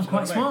example. Turns out I'm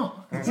quite smart.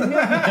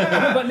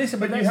 But listen,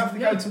 but you have to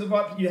go to the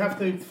right. You have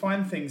to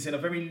find things in a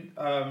very.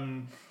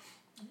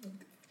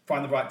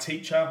 Find the right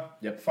teacher.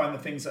 Find the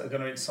things that are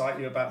going to excite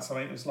you about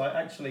something. It's like,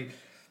 actually,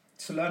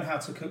 to learn how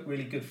to cook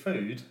really good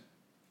food.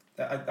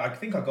 I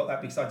think I got that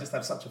because I just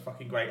have such a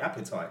fucking great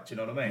appetite. Do you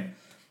know what I mean?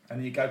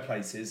 And you go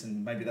places,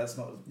 and maybe that's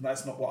not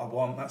what I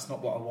want. That's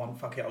not what I want.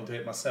 Fuck it, I'll do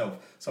it myself.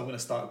 So I'm going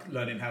to start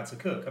learning how to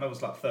cook. And I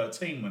was like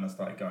 13 when I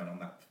started going on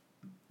that.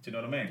 Do you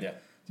know what I mean? Yeah.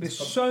 There's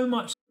so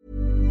much.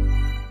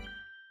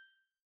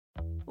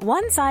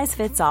 One size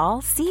fits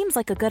all seems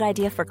like a good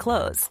idea for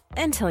clothes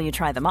until you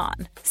try them on.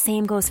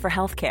 Same goes for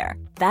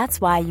healthcare. That's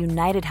why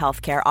United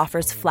Healthcare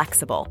offers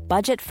flexible,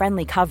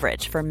 budget-friendly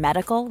coverage for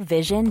medical,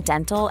 vision,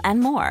 dental, and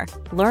more.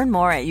 Learn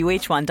more at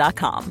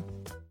uh1.com.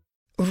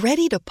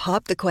 Ready to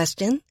pop the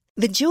question?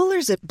 The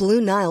jewelers at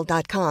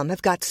BlueNile.com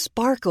have got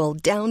sparkle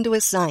down to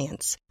a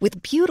science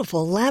with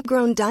beautiful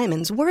lab-grown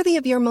diamonds worthy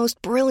of your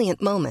most brilliant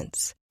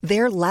moments.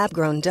 Their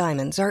lab-grown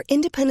diamonds are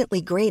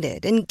independently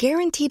graded and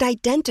guaranteed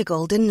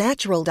identical to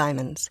natural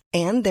diamonds.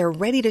 And they're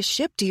ready to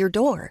ship to your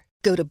door.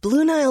 Go to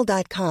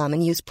BlueNile.com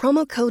and use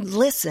promo code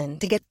LISTEN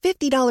to get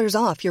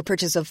 $50 off your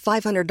purchase of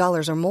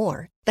 $500 or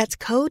more. That's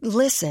code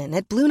LISTEN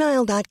at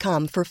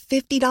BlueNile.com for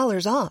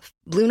 $50 off.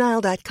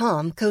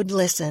 BlueNile.com, code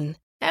LISTEN.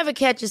 Ever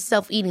catch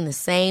yourself eating the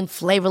same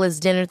flavorless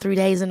dinner 3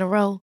 days in a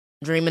row?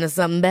 Dreaming of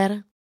something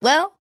better?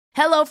 Well,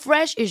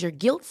 HelloFresh is your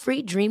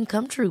guilt-free dream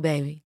come true,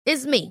 baby.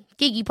 It's me,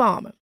 Keke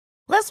Palmer.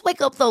 Let's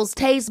wake up those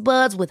taste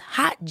buds with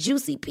hot,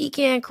 juicy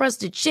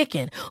pecan-crusted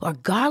chicken or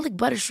garlic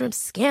butter shrimp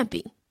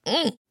scampi.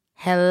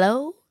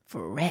 Hello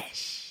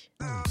Fresh.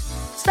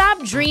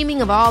 Stop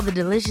dreaming of all the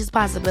delicious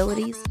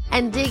possibilities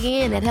and dig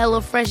in at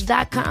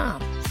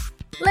HelloFresh.com.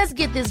 Let's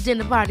get this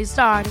dinner party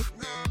started.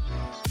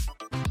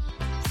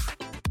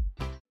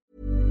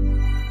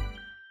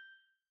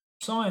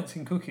 Science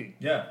in cooking.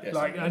 Yeah. Yes.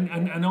 Like,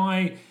 and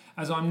I,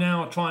 as I'm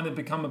now trying to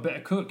become a better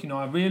cook,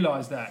 I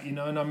realise that, and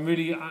I'm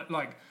really I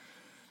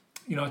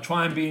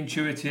try and be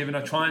intuitive, and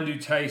I try and do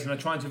taste, and I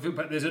try and feel.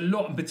 But there's a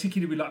lot, and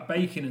particularly with like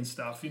baking and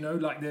stuff,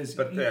 like there's.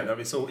 But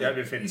it's all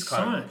everything's it's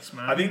kind science, of.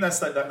 man. I think that's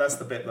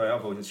the bit that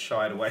I've always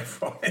shied away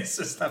from. It's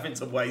just having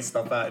to weigh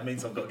stuff out. It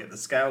means I've got to get the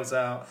scales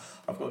out.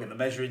 I've got to get the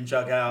measuring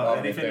jug out. Well,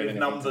 anything with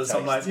numbers,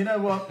 I'm like, you know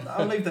what?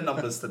 I'll leave the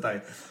numbers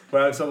today.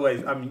 Whereas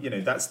always,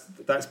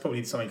 that's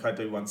probably something I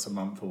do once a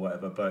month or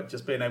whatever. But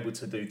just being able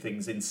to do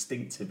things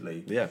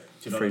instinctively,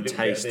 through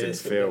taste and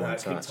feel and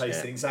touch,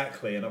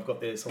 exactly. And I've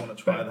got this. I want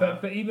to try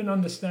that. But even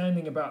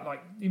understanding about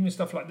even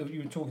stuff like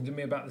you were talking to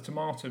me about the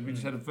tomato. We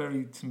just had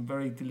some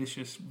very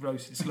delicious slow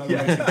roasted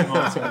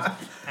tomatoes.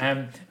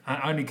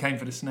 I only came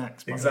for the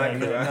snacks.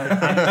 Exactly.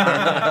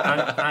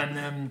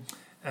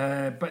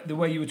 But the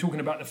way you were talking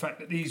about the fact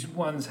that these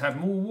ones have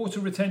more water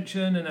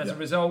retention, and as a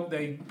result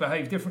they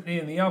behave differently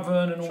in the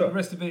oven, and all the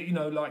rest of it,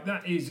 like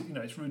that is,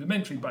 it's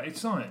rudimentary, but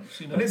it's science.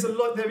 And there's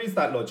there is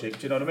that logic.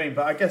 Do you know what I mean?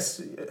 But I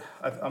guess,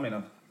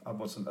 I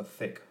wasn't a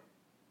thick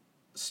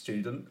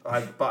student,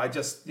 but I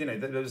just,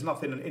 there was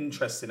nothing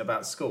interesting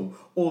about school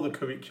or the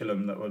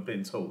curriculum that we're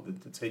being taught.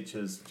 The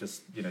teachers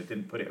just,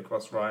 didn't put it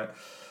across right.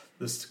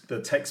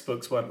 The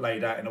textbooks weren't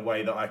laid out in a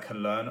way that I can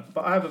learn,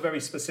 but I have a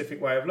very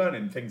specific way of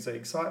learning things that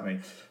excite me.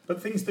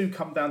 But things do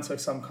come down to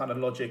some kind of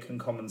logic and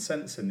common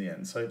sense in the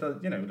end. So,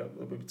 we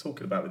were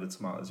talking about with the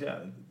tomatoes,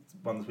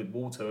 ones with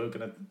water are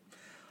going to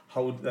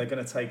they're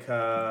going to take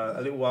a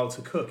little while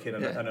to cook in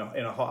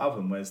a hot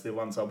oven, whereas the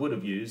ones I would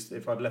have used,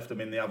 if I'd left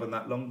them in the oven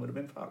that long, would have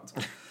been fucked.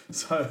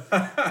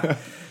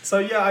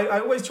 I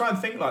always try and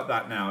think like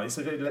that now. It's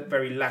a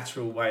very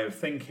lateral way of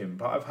thinking,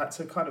 but I've had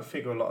to kind of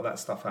figure a lot of that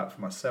stuff out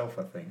for myself,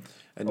 I think.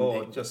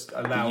 Just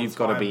allow. You've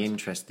got to be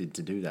interested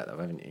to do that, though,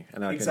 haven't you?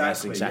 And I think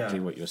that's exactly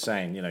what you're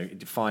saying.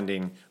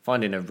 Finding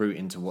a route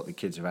into what the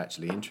kids are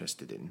actually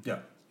interested in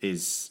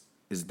is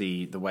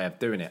the way of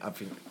doing it. I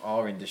think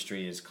our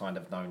industry is kind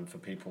of known for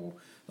people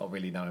not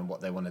really knowing what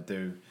they want to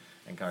do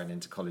and going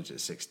into college at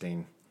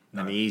 16.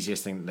 No. And the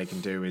easiest thing that they can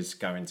do is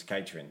go into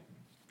catering,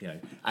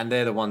 And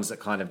they're the ones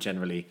that kind of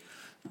generally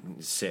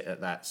sit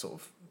at that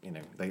sort of,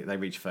 they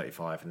reach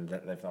 35 and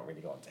they've not really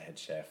gotten to head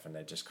chef, and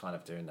they're just kind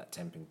of doing that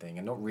temping thing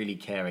and not really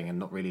caring and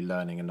not really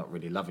learning and not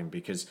really loving,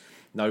 because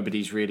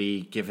nobody's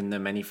really given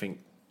them anything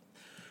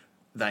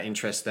that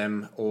interests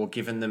them or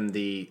given them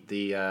the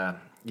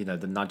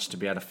nudge to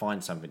be able to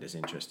find something that's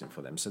interesting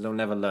for them. So they'll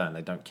never learn.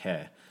 They don't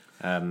care.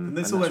 And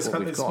this always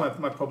it's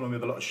my problem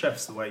with a lot of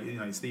chefs. The way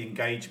it's the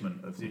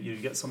engagement of you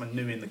get someone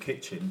new in the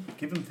kitchen,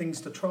 give them things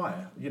to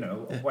try.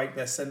 Wake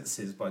their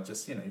senses by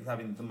just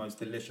having the most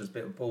delicious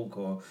bit of pork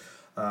or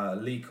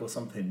leek or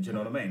something. Do you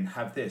know what I mean?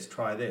 Have this,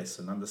 try this,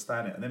 and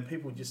understand it. And then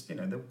people just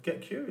they'll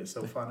get curious.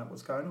 They'll find out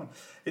what's going on.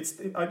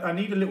 I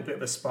need a little bit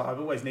of a spark. I've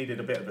always needed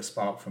a bit of a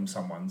spark from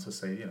someone to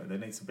say there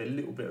needs to be a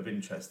little bit of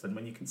interest. And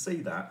when you can see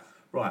that.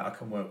 Right, I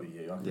can work with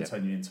you. I can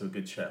turn you into a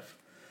good chef.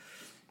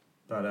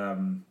 But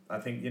I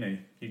think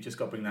you've just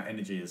got to bring that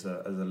energy as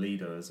a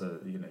leader, as a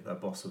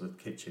boss of the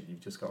kitchen. You've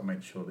just got to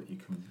make sure that you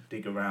can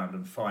dig around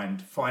and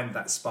find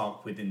that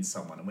spark within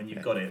someone. And when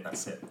you've got it,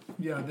 that's it.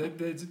 Yeah,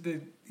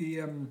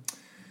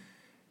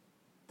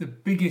 the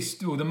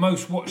biggest or the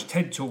most watched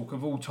TED Talk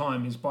of all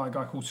time is by a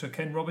guy called Sir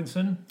Ken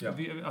Robinson. Yeah.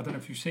 I don't know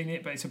if you've seen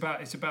it, but it's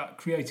about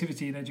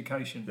creativity in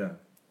education. Yeah.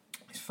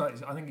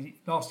 I think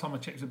last time I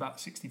checked it was about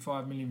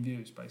 65 million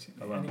views,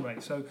 basically. Oh, wow. Anyway,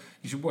 so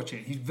you should watch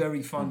it. He's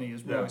very funny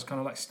as well. Yeah. It's kind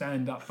of like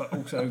stand-up, but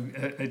also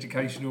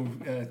educational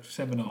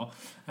seminar.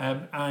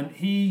 And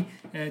he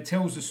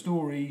tells the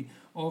story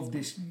of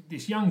this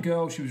young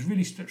girl. She was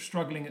really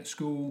struggling at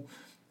school,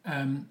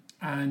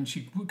 and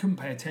she couldn't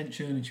pay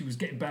attention, and she was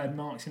getting bad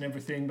marks and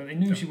everything. But they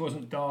knew she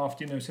wasn't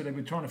daft, so they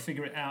were trying to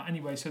figure it out.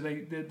 Anyway, so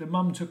the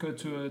mum took her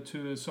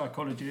to a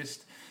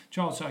psychologist,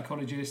 child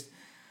psychologist.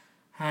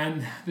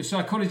 And the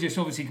psychologist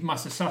obviously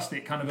must have sussed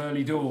it kind of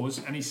early doors,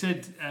 and he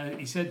said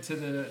to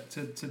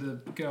the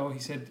girl, he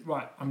said,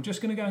 right, I'm just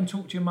going to go and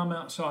talk to your mum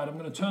outside. I'm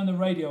going to turn the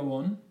radio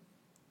on,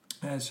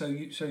 so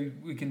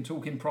we can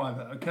talk in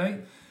private,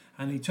 okay?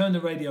 And he turned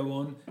the radio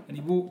on, and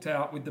he walked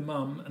out with the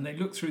mum, and they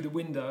looked through the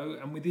window,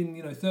 and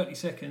within 30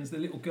 seconds, the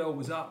little girl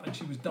was up, and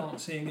she was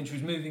dancing, and she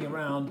was moving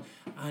around,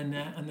 and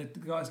the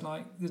guy's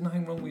like, there's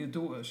nothing wrong with your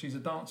daughter, she's a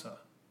dancer.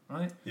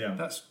 right? Yeah.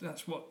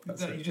 That's what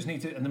it. you just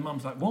need to. And the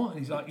mum's like, what? And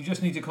he's like, you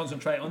just need to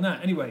concentrate on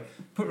that. Anyway,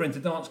 put her into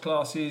dance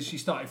classes. She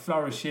started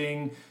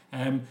flourishing.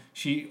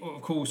 She,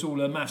 of course, all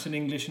her maths and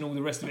English and all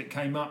the rest of it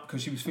came up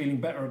because she was feeling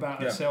better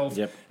about herself.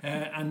 Yep.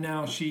 And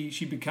now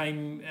she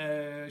became.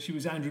 She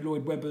was Andrew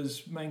Lloyd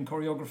Webber's main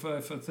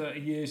choreographer for 30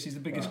 years. She's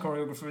the biggest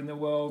choreographer in the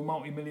world,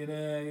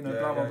 multi-millionaire. You know,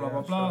 blah blah blah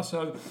blah blah.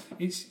 So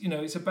it's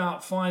it's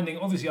about finding.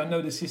 Obviously, I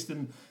know the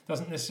system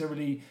doesn't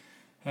necessarily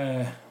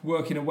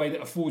work in a way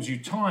that affords you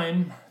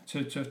time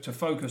to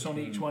focus on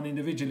each one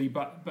individually,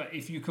 but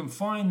if you can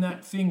find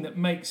that thing that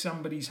makes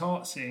somebody's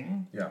heart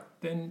sing,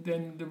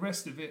 then the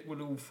rest of it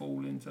will all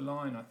fall into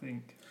line, I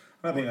think.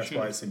 I think that's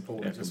why it's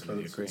important, just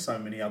for so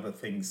many other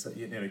things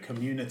that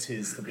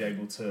communities to be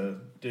able to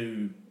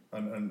do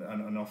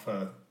and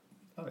offer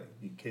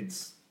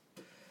kids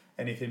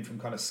anything from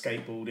kind of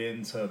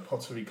skateboarding to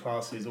pottery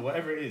classes or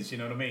whatever it is, you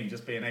know what I mean?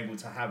 Just being able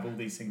to have all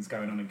these things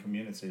going on in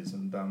communities.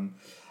 And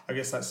I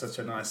guess that's such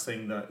a nice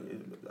thing that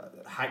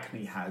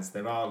Hackney has.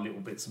 There are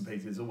little bits and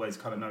pieces, always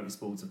kind of notice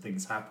boards of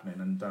things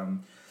happening.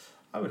 And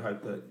I would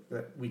hope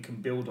that we can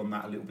build on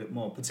that a little bit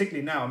more,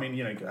 particularly now. I mean,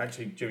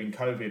 actually during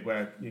COVID,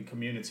 where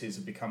communities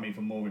have become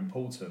even more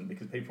important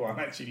because people aren't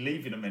actually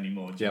leaving them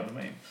anymore. Do you know what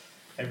I mean?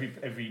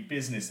 Every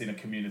business in a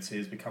community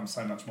has become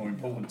so much more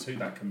important to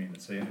that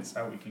community, and it's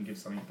how we can give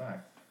something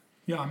back.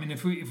 Yeah, I mean,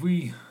 if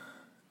we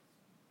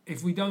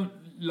don't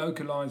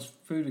localise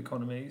food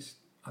economies,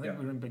 I think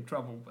we're in big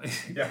trouble,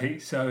 basically.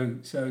 So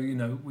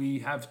we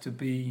have to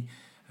be,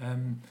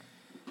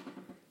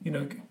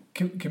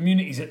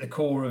 community's at the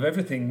core of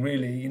everything,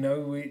 really.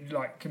 We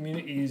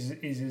community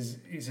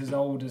is as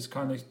old as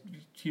kind of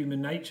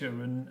human nature,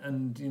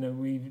 and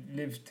we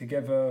live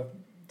together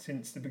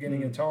since the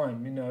beginning of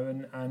time,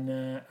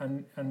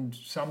 and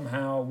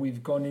somehow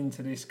we've gone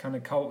into this kind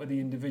of cult of the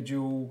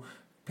individual.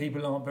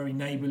 People aren't very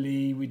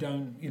neighbourly. We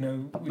don't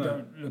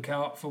look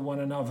out for one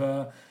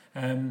another.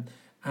 And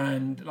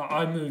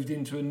I moved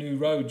into a new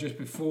road just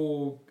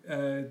before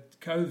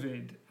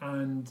COVID,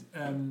 and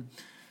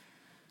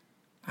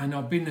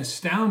I've been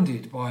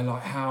astounded by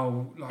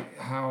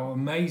how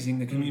amazing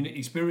the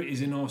community spirit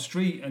is in our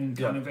street, and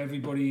kind of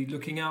everybody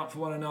looking out for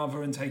one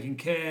another and taking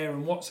care,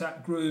 and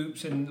WhatsApp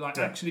groups, and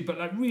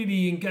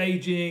really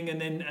engaging,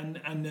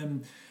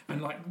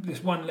 and like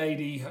this one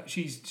lady,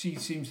 she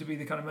seems to be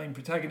the kind of main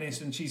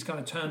protagonist, and she's kind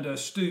of turned her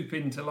stoop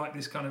into like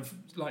this kind of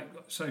like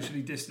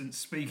socially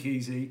distanced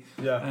speakeasy.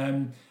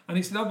 And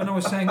it's love. And I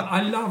was saying,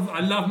 I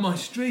love my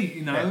street,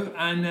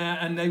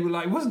 and they were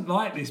like, it wasn't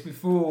like this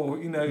before,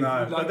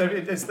 No,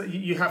 but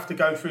you have to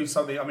go through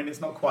something. I mean, it's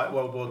not quite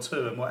World War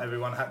II and what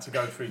everyone had to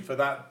go through for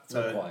that.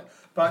 Not quite.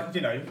 But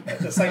at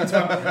the same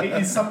time,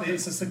 it is something.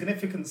 It's a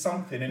significant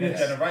something in a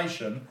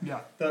generation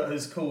that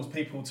has caused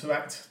people to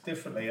act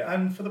differently.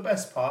 And for the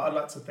best part, I'd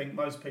like to think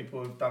most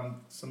people have done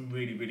some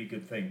really, really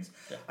good things.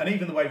 Yeah. And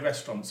even the way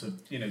restaurants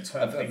have,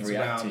 turned things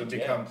around and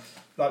become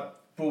like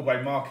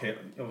Broadway Market,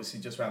 obviously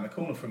just around the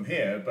corner from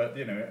here. But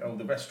all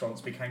the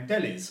restaurants became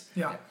delis.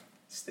 Yeah.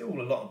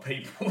 Still a lot of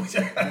people.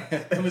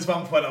 There was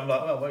one point I'm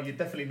like, oh, well, you're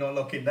definitely not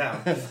locking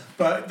down.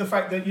 But the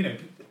fact that,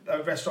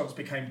 restaurants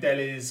became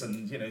delis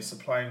and,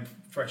 supplying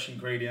fresh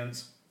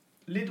ingredients.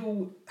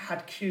 Lidl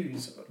had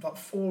queues, like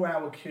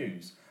 4-hour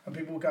queues, and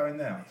people were going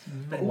there.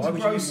 But all the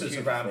grocers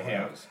around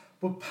here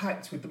were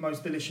packed with the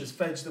most delicious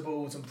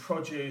vegetables and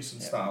produce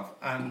and stuff,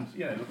 and,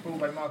 the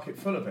Broadway Market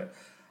full of it.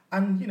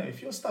 And,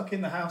 if you're stuck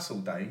in the house all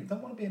day, you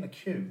don't want to be in a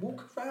queue.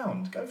 Walk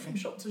around, go from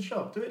shop to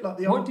shop, do it like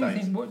the old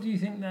days. What do you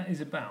think that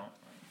is about?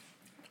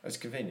 It's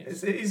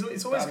convenience.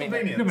 It's always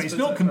convenient. No, but it's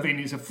not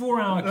convenient. It's a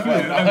 4-hour queue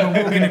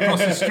over walking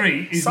across the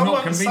street is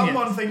not convenient.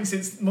 Someone thinks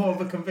it's more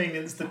of a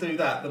convenience to do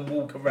that than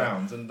walk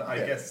around, and I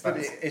guess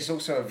that's... But it's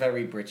also a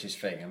very British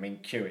thing. I mean,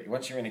 queuing.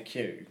 Once you're in a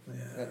queue,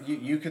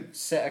 you could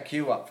set a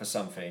queue up for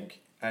something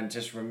and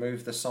just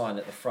remove the sign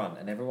at the front,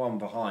 and everyone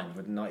behind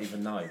would not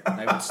even know.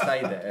 They would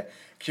stay there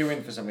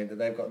queuing for something that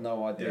they've got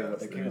no idea what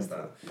they're queuing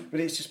for. But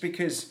it's just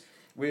because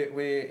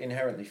we're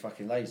inherently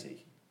fucking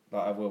lazy.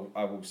 But I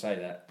will say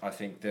that. I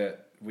think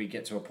that we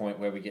get to a point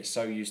where we get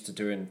so used to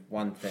doing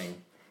one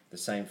thing, the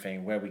same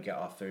thing, where we get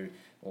our food,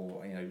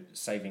 or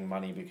saving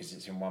money because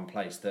it's in one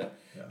place, that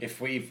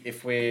if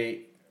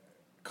we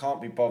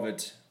can't be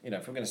bothered,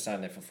 if we're going to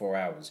stand there for 4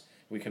 hours,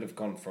 we could have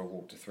gone for a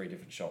walk to 3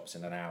 different shops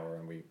in an hour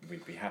and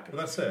we'd be happy.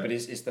 Well, that's it. But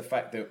it's the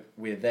fact that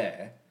we're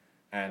there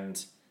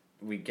and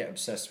we get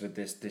obsessed with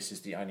this. This is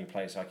the only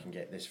place I can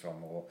get this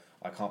from, or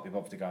I can't be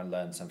bothered to go and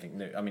learn something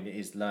new. I mean, it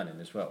is learning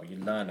as well. You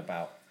learn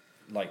about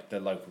like the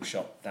local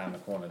shop down the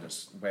corner,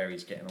 that's where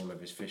he's getting all of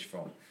his fish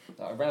from.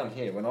 Like around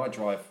here, when I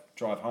drive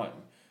home,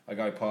 I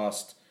go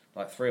past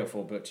like 3 or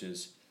 4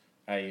 butchers,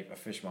 a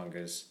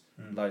fishmonger's,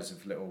 loads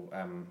of little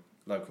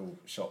local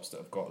shops that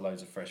have got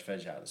loads of fresh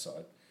veg out the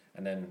side,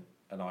 and then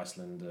an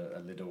Iceland, a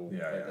Lidl,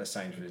 a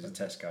Sainsbury's, a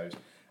Tesco's,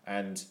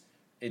 and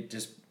it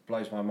just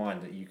blows my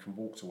mind that you can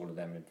walk to all of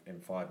them in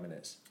 5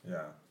 minutes.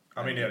 Yeah.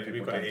 I mean,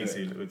 we've got it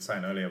easy. We were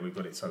saying earlier, we've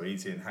got it so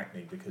easy in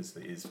Hackney because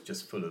it is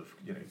just full of,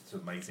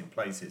 some amazing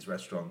places,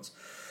 restaurants,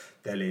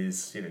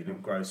 delis, little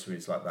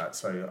groceries like that.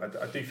 So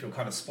I do feel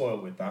kind of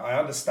spoiled with that. I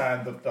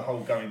understand the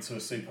whole going to a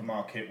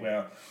supermarket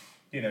where,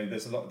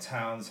 there's a lot of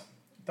towns.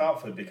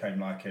 Dartford became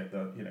like it.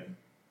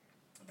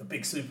 The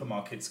big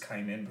supermarkets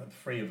came in, but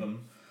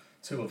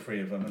 2 or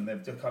 3 of them, and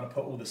they've just kind of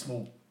put all the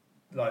small,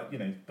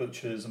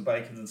 butchers and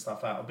bakers and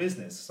stuff out of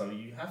business. So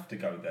you have to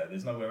go there.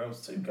 There's nowhere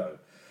else to go.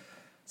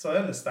 So I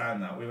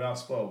understand that, we are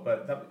spoiled,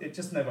 but it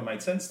just never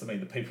made sense to me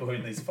that people are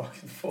in these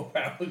fucking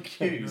 4-hour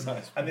queues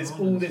and there's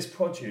all this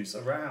produce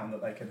around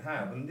that they can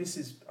have. And this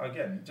is,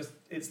 again,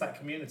 it's that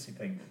community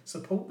thing.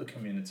 Support the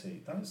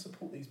community. Don't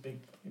support these big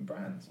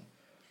brands.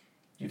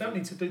 You don't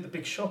need to do the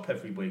big shop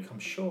every week, I'm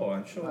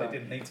sure they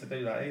didn't need to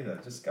do that either.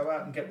 Just go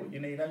out and get what you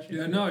need as you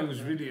do. No, it was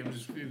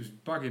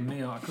bugging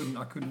me. I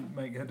couldn't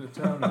make head or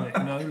tail of it,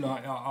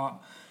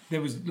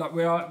 there was,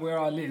 where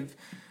I live,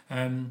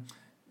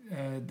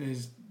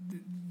 there's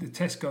the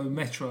Tesco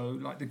Metro,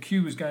 the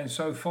queue was going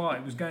so far,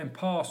 it was going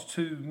past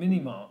 2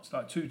 mini-marts,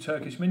 2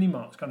 Turkish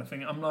mini-marts kind of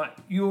thing. I'm like,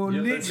 you're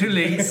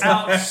literally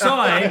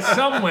outside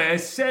somewhere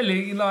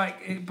selling,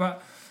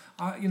 but,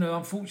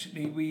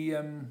 unfortunately we...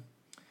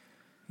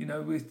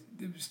 with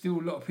still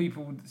a lot of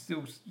people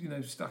still,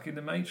 stuck in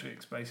the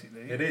matrix,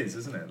 basically. It is,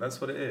 isn't it? That's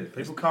what it is.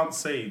 People can't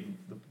see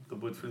the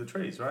wood through the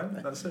trees,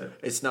 right? That's it.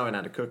 It's knowing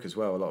how to cook as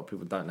well. A lot of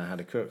people don't know how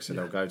to cook, so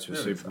they'll go to a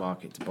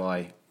supermarket to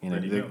buy,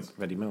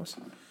 ready meals.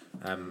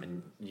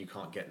 And you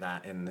can't get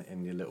that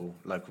in your little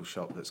local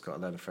shop that's got a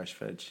load of fresh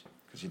veg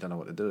because you don't know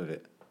what to do with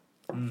it.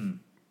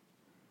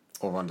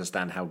 Or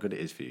understand how good it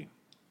is for you.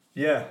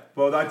 Yeah,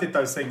 well, I did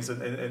those things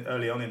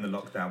early on in the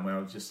lockdown where I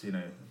was just,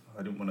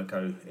 I didn't want to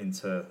go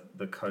into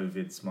the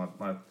COVIDs,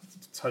 my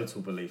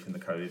total belief in the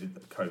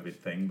COVID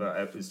thing, but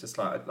it was just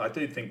I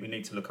do think we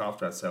need to look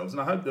after ourselves.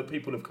 And I hope that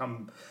people have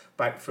come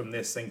back from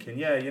this thinking,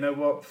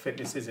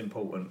 fitness is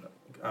important.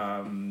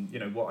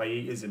 What I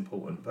eat is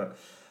important. But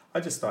I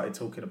just started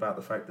talking about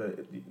the fact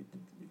that,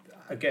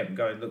 again,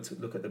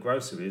 look at the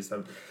groceries.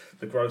 The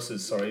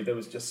grocers, there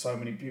was just so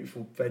many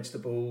beautiful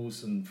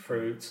vegetables and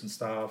fruits and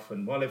stuff.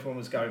 And while everyone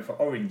was going for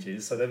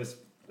oranges,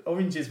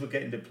 oranges were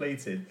getting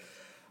depleted.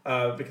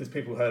 Because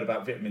people heard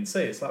about vitamin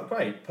C. It's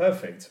great,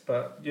 perfect.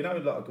 But,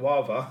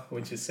 guava,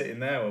 which is sitting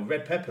there, or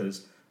red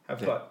peppers,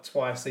 have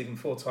twice, even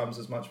 4 times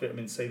as much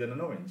vitamin C than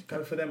an orange.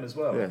 Go for them as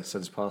well. Yeah, so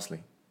does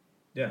parsley.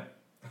 Yeah.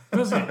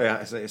 Does it?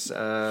 Yeah, it's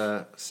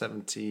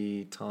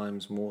 70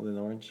 times more than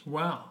orange.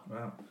 Wow.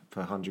 Per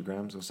 100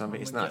 grams or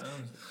something. It's not.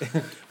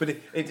 But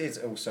it is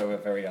also a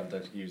very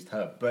underused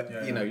herb. But,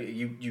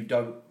 you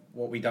don't,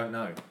 what we don't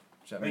know.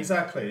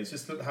 Exactly. It's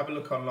just have a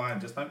look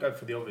online. Just don't go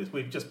for the obvious.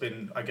 We've just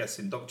been, I guess,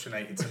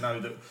 indoctrinated to know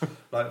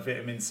that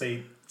vitamin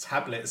C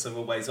tablets are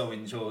always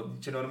orange, or do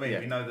you know what I mean? Yeah.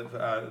 We know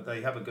that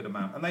they have a good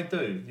amount, and they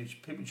do.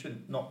 People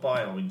should not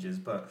buy oranges,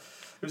 but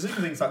it was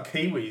even things like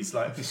kiwis.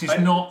 This is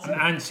not an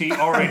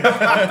anti-orange.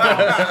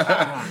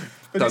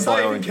 But it's not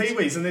even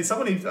kiwis, and there's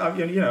somebody,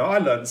 I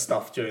learned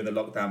stuff during the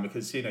lockdown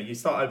because, you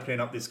start opening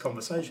up this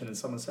conversation and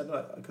someone said,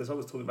 because I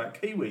was talking about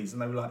kiwis,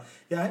 and they were like,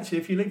 yeah, actually,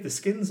 if you leave the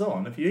skins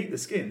on, if you eat the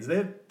skins,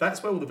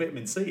 that's where all the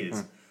vitamin C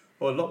is,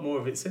 or a lot more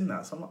of it's in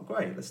that. So I'm like,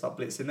 great, let's start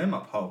blitzing them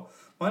up whole.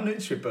 My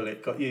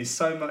NutriBullet got used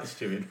so much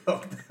during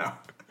lockdown.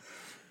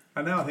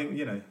 And now I think,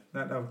 now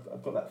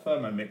I've got that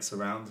Thermomix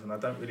around and I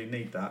don't really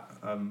need that.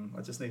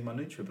 I just need my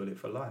NutriBullet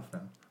for life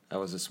now. That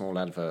was a small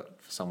advert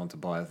for someone to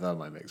buy a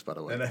Thermomix, by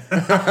the way. What's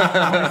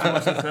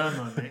a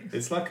Thermomix?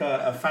 It's like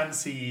a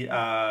fancy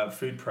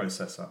food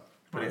processor,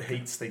 but it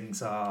heats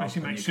things up.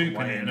 Actually makes soup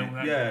in it and all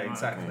that. Yeah,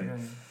 exactly.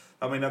 Okay, yeah.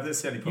 I mean,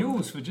 that's the only problem.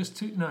 Yours for just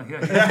 2... No,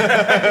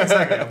 yeah.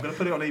 Exactly. I'm going to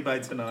put it on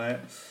eBay tonight.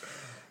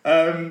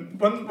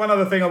 One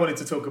other thing I wanted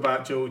to talk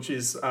about, George,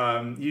 is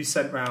you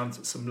sent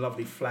round some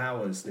lovely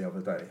flowers the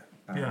other day.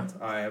 And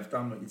I have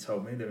done what you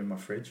told me. They're in my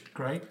fridge.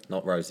 Great.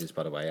 Not roses,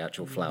 by the way,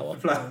 actual flower.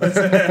 Flowers.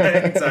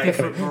 Exactly.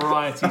 Different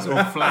varieties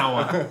of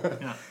flower.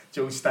 Yeah.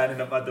 George standing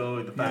at my door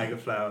with a bag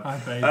of flour. Hi,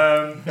 babe.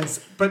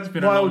 But it's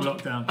been a long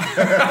lockdown.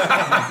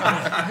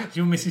 Is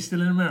your missus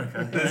still in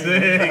America?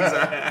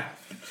 Exactly.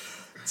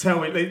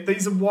 Tell me,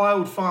 these are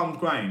wild farmed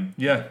grain.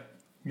 Yeah.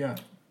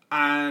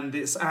 And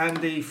it's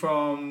Andy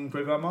from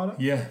Grupo Armada?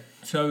 Yeah.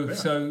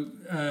 So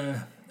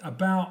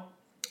about...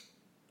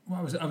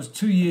 Well, I was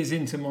 2 years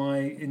into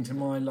my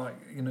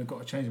got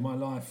to change my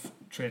life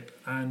trip,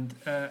 and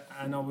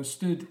I was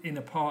stood in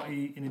a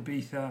party in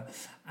Ibiza,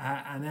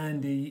 and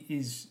Andy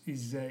is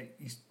he's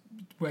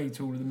way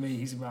taller than me.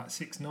 He's about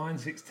 6'9",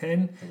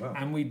 6'10",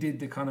 and we did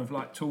the kind of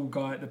tall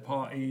guy at the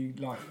party.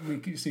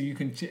 So you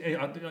can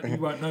you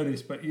won't know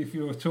this, but if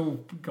you're a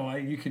tall guy,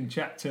 you can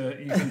chat to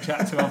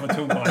other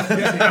tall guys. You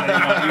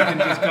can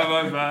just go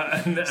over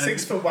and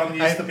 6'1"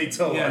 used to be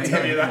tall. I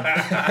tell you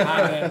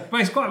that.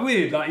 But it's quite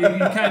weird. You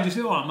can just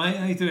say, "All right, mate,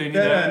 how you doing?"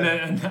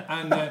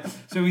 And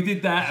so we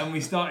did that, and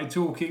we started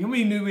talking, and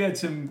we knew we had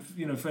some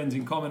friends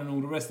in common and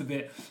all the rest of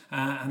it.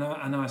 And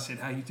I said,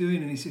 "How you doing?"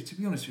 And he said, "To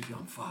be honest with you,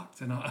 I'm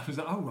fucked." And I was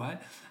like, "Oh right."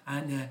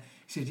 And he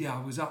said, "Yeah,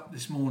 I was up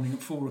this morning at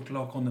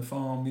 4:00 on the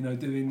farm,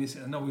 doing this."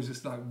 And I was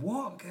just like,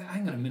 "What?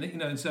 Hang on a minute,"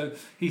 And so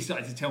he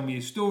started to tell me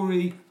his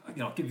story.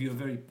 I'll give you a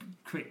very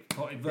quick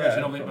potted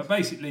version of it. But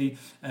basically,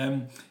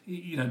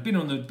 you know, been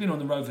on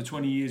the road for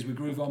 20 years with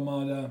Groove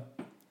Armada.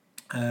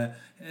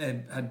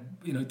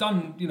 Had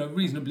done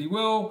reasonably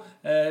well.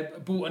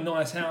 Bought a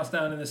nice house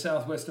down in the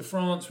southwest of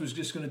France. Was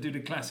just going to do the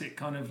classic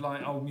kind of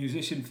like old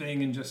musician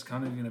thing and just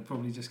kind of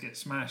probably just get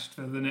smashed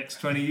for the next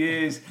 20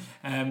 years.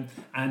 And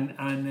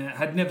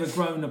had never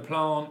grown a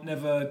plant,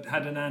 never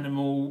had an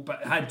animal,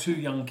 but had 2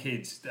 young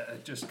kids that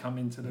had just come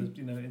into the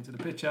into the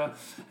picture.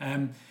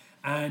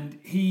 And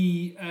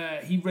he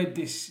read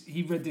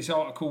this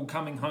article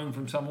coming home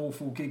from some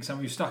awful gig.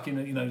 Someone who's stuck in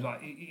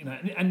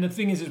and the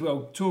thing is as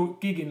well,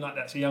 gigging like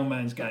that's a young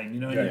man's game.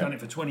 He'd done it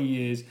for 20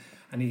 years,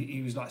 and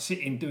he was like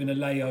sitting doing a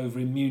layover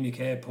in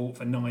Munich airport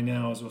for 9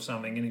 hours or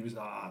something, and he was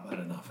like, I've had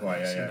enough of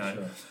this,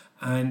 Sure.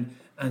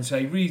 And so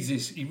he reads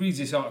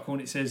this article,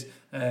 and it says,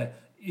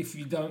 if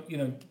you don't,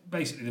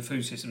 basically the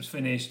food system's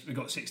finished. We've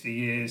got 60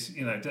 years,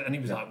 and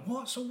he was like,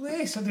 what's all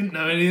this? I didn't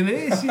know any of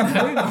this,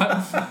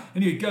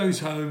 and he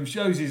goes home,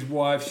 shows his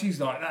wife. She's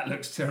like, that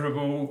looks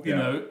terrible,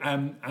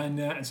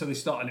 and so they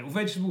start a little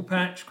vegetable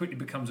patch, quickly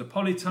becomes a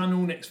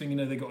polytunnel. Next thing you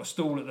know, they got a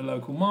stall at the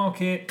local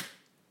market,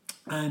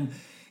 and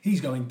he's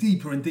going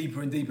deeper and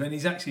deeper and deeper. And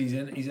he's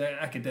an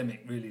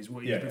academic, really, is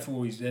what he is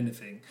before he's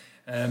anything,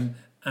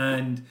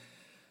 and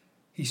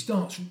he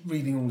starts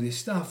reading all this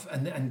stuff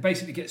and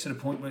basically gets to the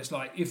point where it's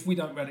like, if we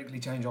don't radically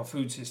change our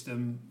food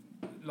system,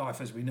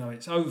 life as we know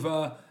it's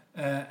over.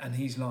 And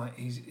he's like,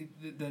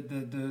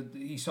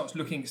 he starts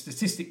looking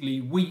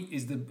statistically, wheat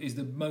is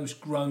the most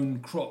grown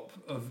crop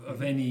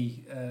of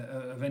any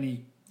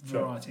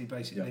variety,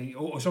 basically.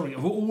 Or sorry,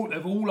 of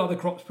all other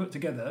crops put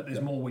together,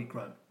 there's more wheat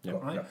grown,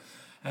 right?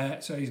 Yeah.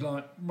 So he's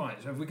like,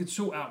 right, so if we could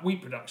sort out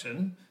wheat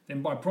production,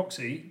 then by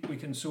proxy, we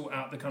can sort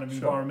out the kind of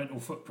environmental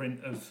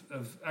footprint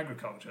of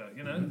agriculture,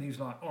 And he's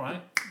like, all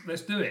right,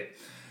 let's do it.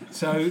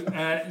 So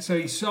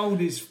he sold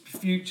his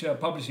future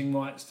publishing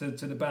rights to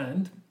the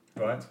band.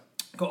 Right.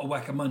 Got a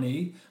whack of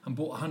money and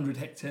bought a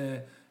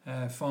 100-hectare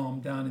farm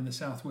down in the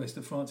southwest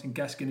of France in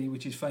Gascony,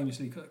 which is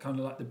famously kind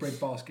of like the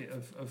breadbasket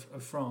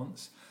of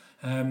France.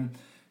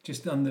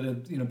 Just under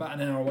about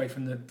an hour away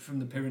from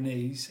the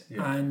Pyrenees,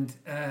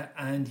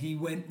 and he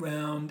went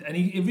round, and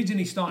he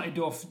originally started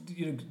off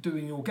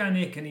doing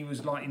organic, and he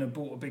was like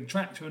bought a big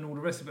tractor and all the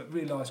rest of it.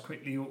 Realised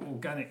quickly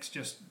organic's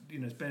just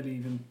it's barely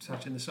even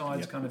touching the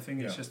sides kind of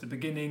thing. It's just the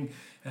beginning.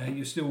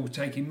 You're still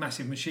taking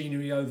massive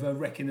machinery over,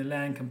 wrecking the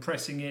land,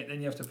 compressing it. Then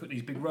you have to put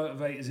these big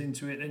rotavators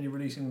into it. Then you're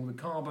releasing all the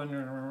carbon.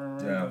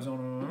 It goes on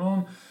and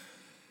on.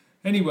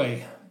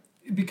 Anyway,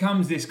 it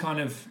becomes this kind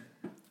of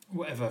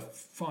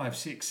 5,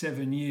 6,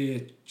 7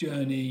 year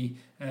journey.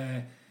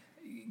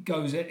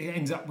 It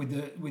ends up with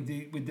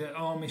the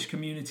Amish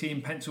community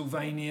in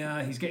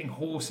Pennsylvania. He's getting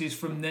horses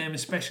from them,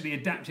 especially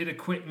adapted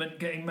equipment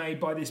getting made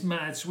by this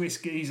mad Swiss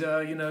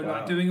geezer,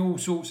 like doing all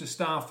sorts of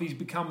stuff. He's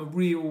become a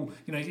real,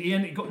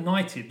 he got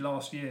knighted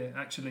last year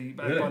actually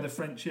by the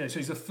French. So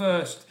he's the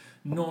first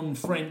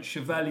non-French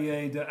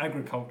chevalier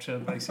d'agriculture,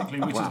 basically,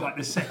 which is like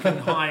the second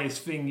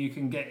highest thing you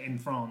can get in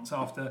France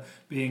after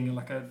being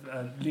like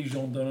a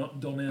Légion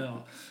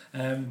d'honneur.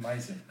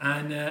 Amazing.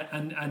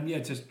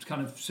 And just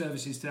kind of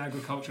services to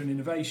agriculture and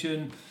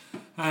innovation.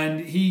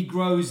 And he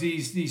grows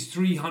these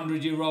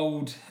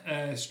 300-year-old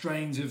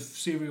strains of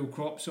cereal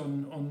crops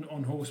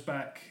on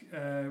horseback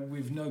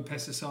with no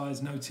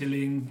pesticides, no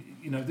tilling.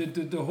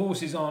 The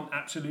horses aren't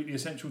absolutely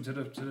essential to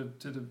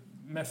the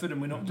method,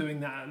 and we're not doing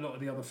that at a lot of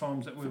the other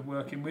farms that we're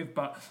working with,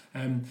 but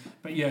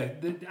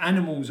the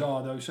animals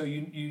are though. So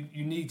you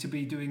need to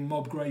be doing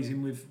mob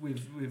grazing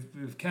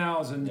with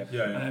cows, and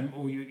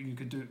or you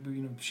could do it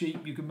with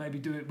sheep. You could maybe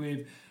do it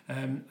with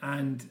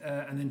and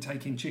then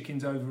taking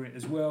chickens over it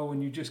as well,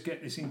 and you just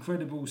get this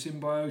incredible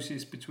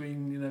symbiosis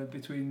between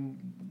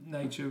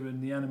nature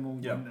and the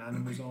animals. And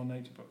animals are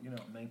nature, but you know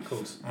what I mean. Of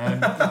course,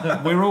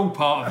 we're all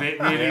part of it.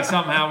 Really,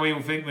 somehow we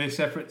all think we're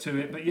separate to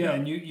it, but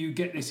and you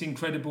get this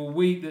incredible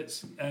wheat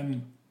that's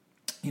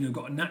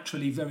got a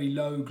naturally very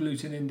low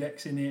gluten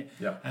index in it,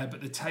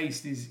 but the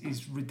taste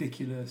is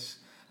ridiculous.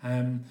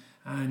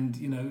 And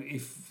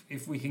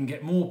if we can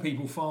get more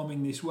people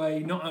farming this way,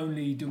 not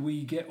only do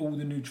we get all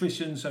the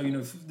nutrition, so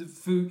the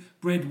food,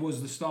 bread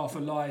was the star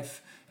for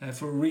life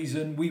for a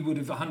reason. We would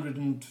have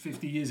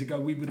 150 years ago,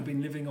 we would have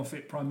been living off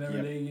it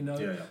primarily,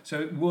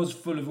 So it was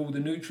full of all the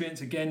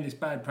nutrients. Again, this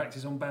bad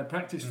practice on bad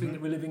practice thing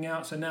that we're living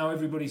out. So now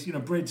everybody's,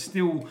 bread's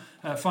still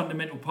a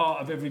fundamental part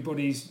of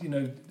everybody's,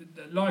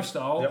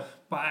 lifestyle,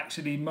 but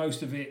actually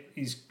most of it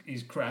is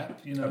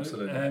crap,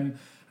 Absolutely.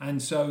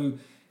 And so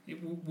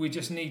we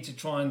just need to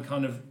try and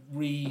kind of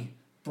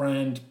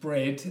rebrand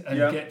bread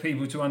and get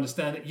people to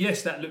understand that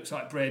yes, that looks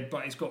like bread,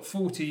 but it's got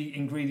 40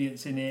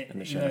 ingredients in it.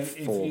 And it should have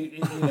 4.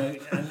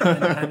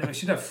 And it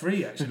should have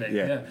 3 actually.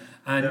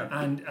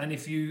 And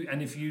if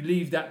you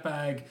leave that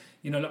bag,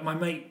 like my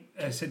mate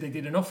said, they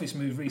did an office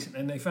move recently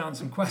and they found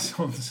some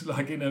croissants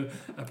like in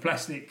a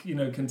plastic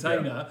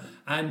container,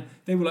 and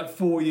they were like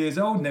 4 years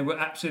old and they were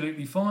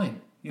absolutely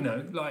fine. You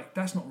know, like,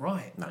 that's not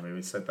right. I mean,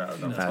 we said that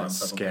enough That's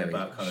times scary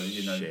about kind of,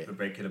 shit. the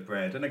regular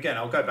bread. And again,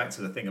 I'll go back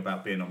to the thing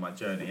about being on my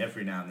journey.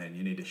 Every now and then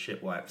you need a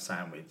shit white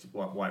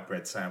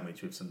bread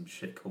sandwich with some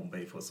shit corned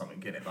beef or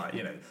something in it. Like,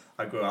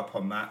 I grew up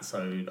on that,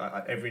 so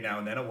every now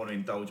and then I want to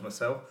indulge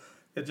myself.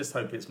 I just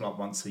hope it's like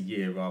once a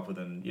year rather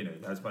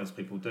than, as most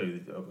people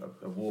do,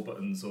 a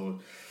Warburton's or,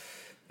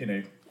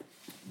 to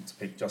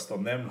pick just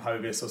on them,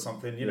 Hovis or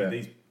something.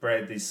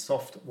 These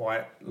soft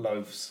white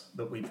loaves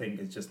that we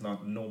think is just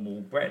not normal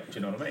bread. Do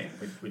you know what I mean?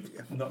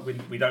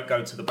 We don't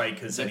go to the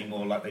bakers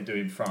anymore like they do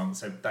in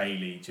France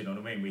daily. Do you know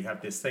what I mean? We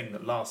have this thing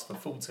that lasts for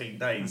 14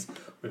 days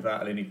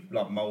without any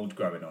mould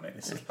growing on it.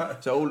 It's just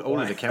like, so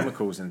all of the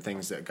chemicals and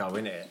things that go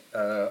in it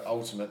are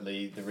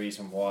ultimately the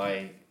reason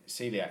why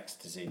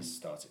celiac disease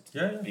started.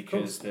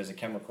 Because there's a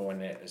chemical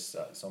in it, it's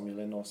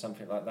somnolin or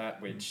something like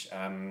that, which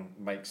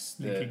makes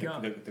leaky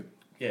gut.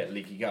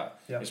 Leaky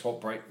gut. Yeah. It's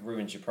what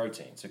ruins your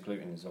protein. So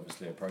gluten is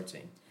obviously a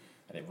protein,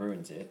 and it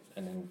ruins it,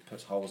 and then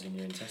puts holes in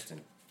your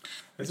intestine.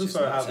 It's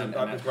also how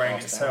the grain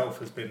itself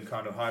has been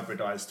kind of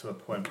hybridised to a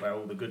point where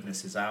all the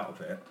goodness is out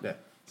of it. Yeah.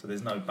 So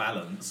there's no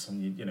balance,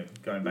 and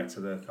going back to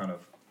the kind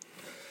of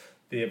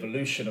the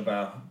evolution of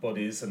our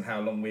bodies and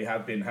how long we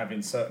have been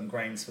having certain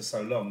grains for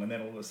so long, and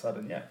then all of a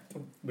sudden,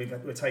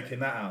 we're taking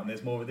that out, and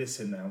there's more of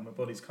this in there, and my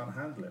body's can't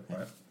handle it,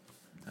 right?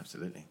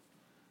 Absolutely.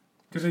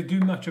 Because they do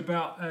much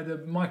about the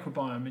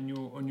microbiome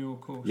on your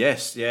course.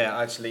 Yes,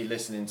 actually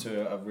listening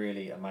to a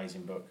really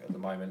amazing book at the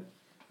moment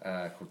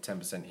called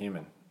 10%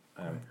 Human.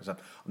 Because I'm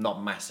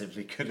not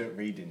massively good at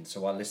reading,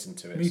 so I listen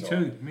to it.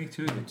 Me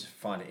too. To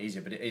find it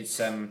easier, but it's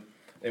a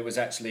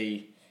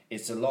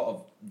lot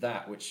of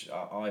that which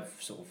I've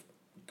sort of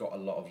got a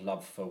lot of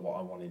love for what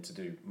I wanted to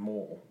do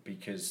more,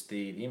 because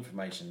the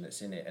information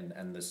that's in it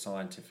and the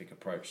scientific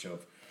approach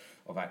of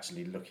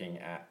actually looking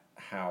at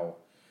how,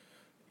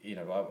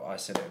 I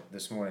said it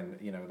this morning,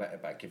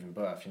 about giving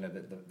birth,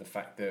 the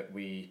fact that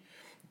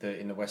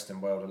in the Western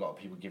world, a lot of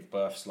people give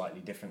birth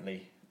slightly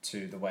differently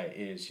to the way it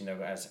is.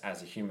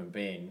 As a human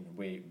being,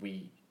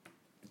 we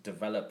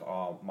develop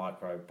our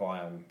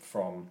microbiome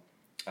from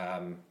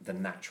the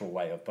natural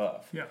way of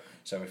birth. Yeah.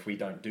 So if we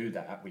don't do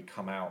that, we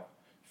come out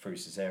through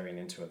cesarean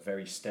into a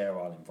very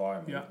sterile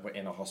environment. Yeah. We're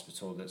in a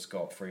hospital that's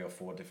got 3 or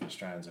 4 different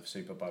strands of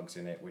superbugs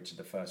in it, which are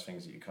the first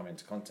things that you come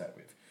into contact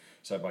with.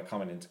 So by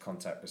coming into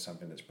contact with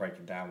something that's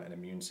breaking down an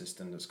immune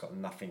system that's got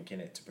nothing in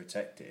it to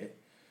protect it,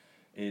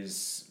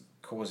 is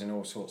causing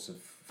all sorts of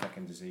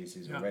fucking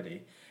diseases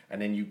already.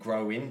 And then you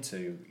grow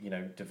into,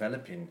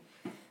 developing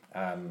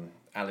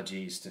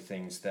allergies to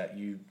things that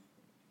you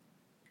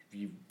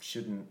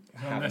shouldn't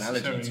have an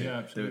allergy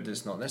to.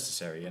 That's not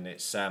necessary. And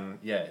it's the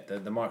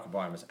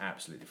microbiome is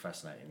absolutely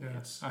fascinating. Yeah.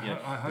 It's I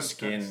hope the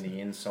skin, the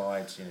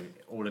insides,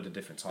 all of the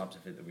different types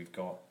of it that we've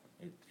got.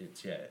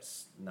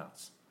 It's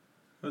nuts.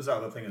 There's that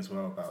other thing as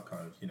well about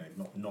kind of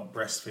not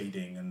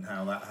breastfeeding and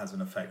how that has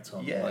an effect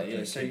on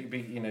So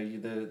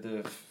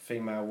the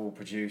female will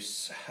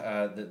produce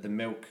the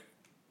milk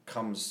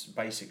comes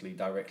basically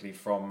directly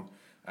from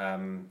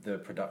the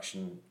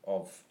production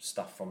of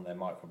stuff from their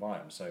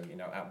microbiome. So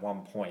at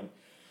one point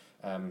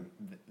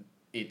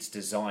it's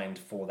designed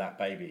for that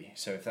baby.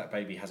 So if that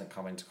baby hasn't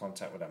come into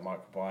contact with that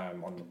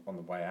microbiome on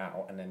the way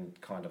out and then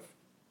kind of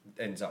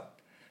ends up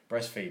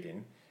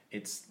breastfeeding,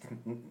 it's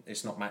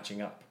not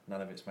matching up. None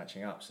of it's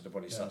matching up. So the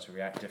body starts to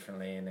react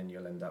differently, and then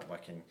you'll end up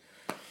whacking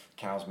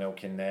cow's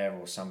milk in there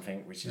or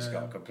something, which has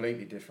got a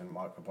completely different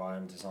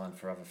microbiome designed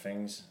for other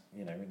things.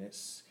 And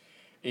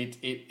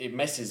it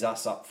messes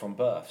us up from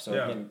birth. So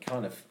again,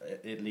 kind of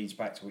it leads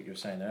back to what you were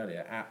saying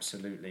earlier.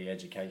 Absolutely,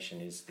 education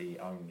is the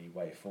only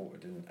way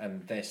forward,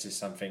 and this is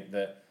something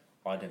that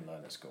I didn't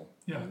learn at school.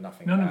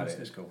 Nothing about it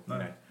at school.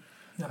 No.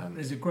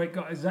 There's a great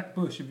guy, Zach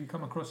Bush. Have you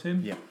come across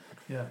him?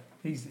 Yeah,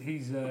 he's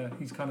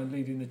kind of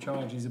leading the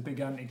charge. He's a big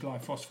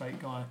anti-glyphosate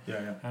guy.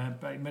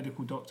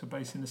 Medical doctor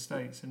based in the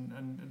States,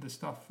 and the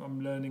stuff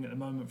I'm learning at the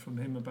moment from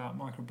him about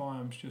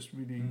microbiomes just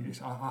really.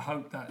 I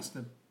hope that's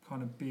the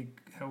kind of big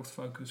health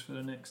focus for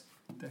the next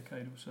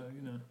decade or so.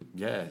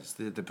 Yeah, it's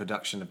the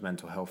production of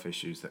mental health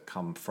issues that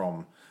come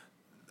from,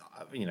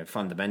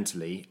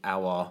 fundamentally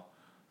our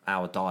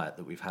diet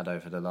that we've had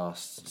over the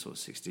last sort of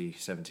 60,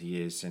 70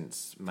 years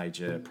since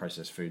major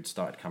processed foods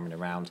started coming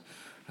around.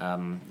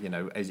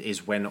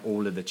 Is when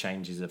all of the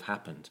changes have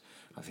happened.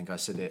 I think I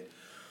said it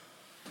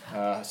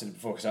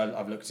before because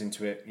I've looked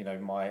into it.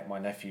 My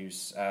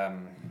nephew's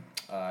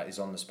is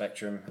on the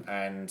spectrum,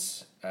 and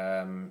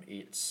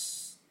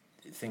it's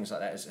things like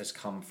that has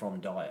come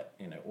from diet.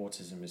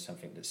 Autism is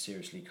something that's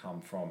seriously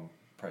come from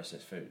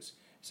processed foods.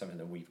 It's something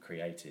that we've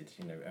created.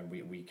 And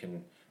we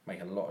can make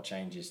a lot of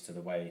changes to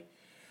the way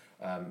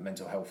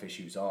mental health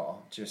issues are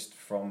just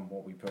from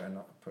what we put in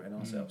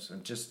ourselves,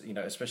 and just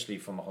especially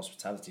from a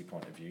hospitality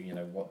point of view,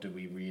 what do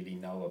we really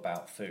know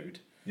about food?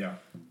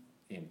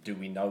 Do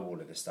we know all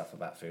of this stuff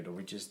about food,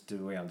 or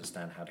do we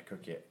understand how to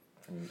cook it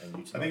and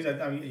utilize I think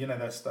that,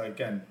 that's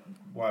again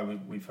why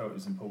we felt it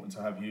was important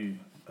to have you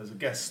as a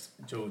guest,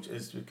 George,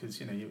 is because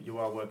you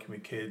are working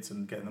with kids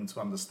and getting them to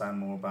understand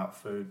more about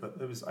food. But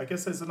there's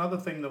another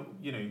thing that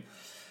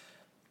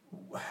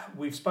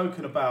we've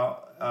spoken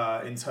about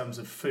in terms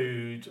of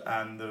food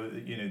and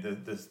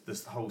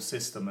the whole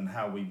system and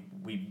how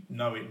we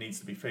know it needs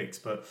to be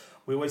fixed, but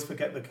we always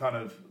forget the kind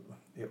of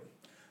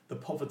the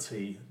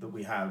poverty that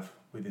we have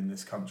within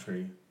this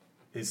country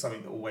is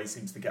something that always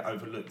seems to get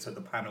overlooked at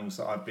the panels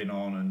that I've been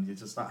on, and you're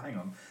just like, hang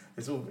on,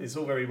 it's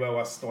all very well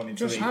us wanting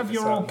to just eat have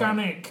your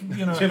organic, Do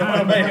you know what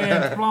I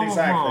mean?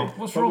 Exactly.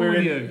 What's wrong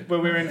with you?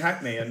 Well, we're in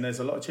Hackney, and there's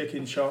a lot of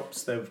chicken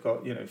shops. They've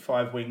got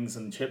 5 wings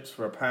and chips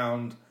for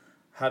 £1.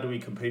 How do we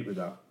compete with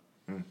that?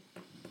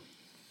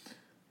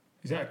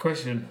 Is that a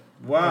question?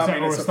 Well, I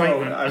mean, it's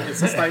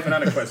a statement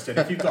and a question.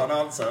 If you've got an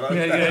answer,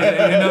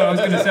 yeah. No, I was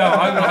going to say,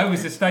 I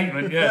was a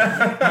statement.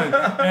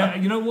 Yeah. No,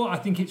 you know what? I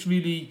think it's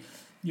really,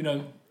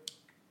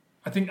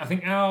 I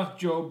think our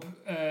job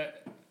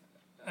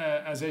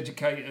as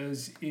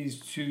educators is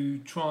to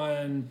try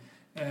and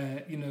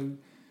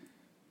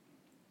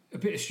a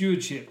bit of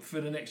stewardship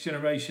for the next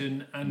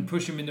generation and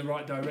push them in the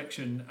right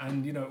direction.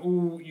 And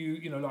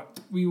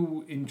we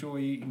all enjoy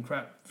eating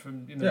crap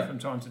from from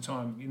time to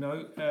time.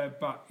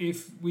 But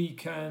if we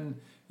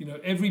can,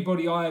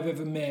 everybody I have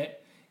ever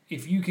met,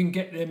 if you can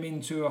get them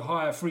into a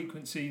higher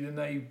frequency than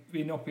they've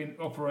been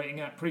operating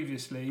at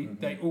previously,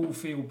 they all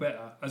feel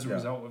better as a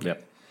result of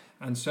it.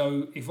 And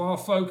so if our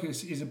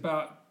focus is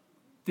about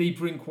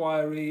deeper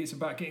inquiry, it's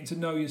about getting to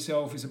know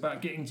yourself, it's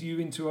about getting you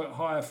into a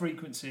higher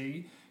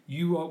frequency,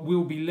 you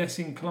will be less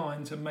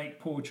inclined to make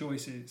poor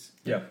choices.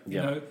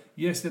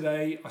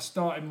 Yesterday I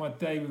started my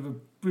day with a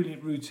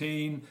brilliant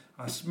routine.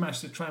 I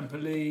smashed the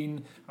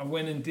trampoline. I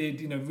went and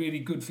did, really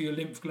good for your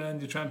lymph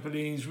gland. The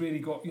trampolines really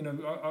got,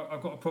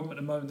 I've got a problem at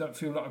the moment. Don't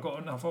feel like I've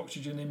got enough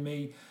oxygen in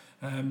me.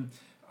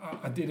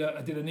 I did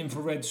an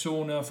infrared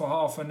sauna for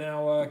half an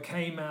hour,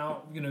 came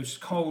out,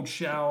 cold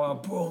shower,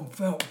 boom,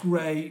 felt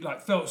great,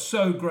 felt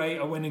so great.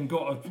 I went and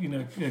got a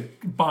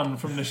bun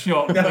from the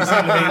shop, basically.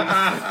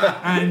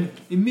 And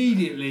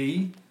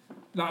immediately,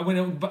 I went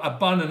out a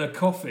bun and a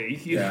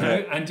coffee,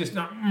 and just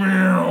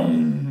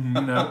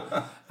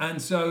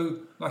and so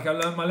I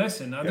learned my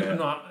lesson.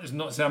 It's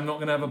not to say I'm not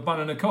going to have a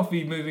bun and a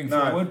coffee moving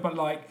forward, but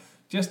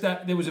just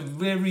that there was a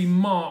very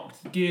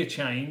marked gear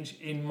change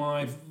in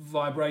my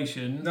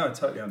vibration. No, I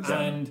totally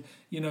understand.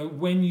 And,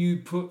 when you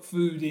put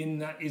food in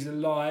that is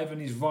alive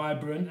and is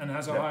vibrant and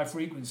has a high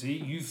frequency,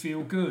 you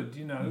feel good,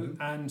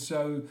 And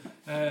so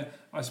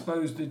I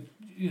suppose that,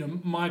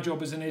 my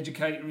job as an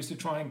educator is to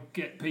try and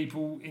get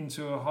people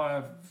into a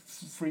higher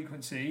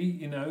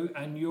frequency,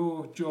 and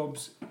your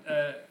jobs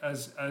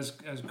as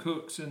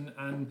cooks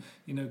and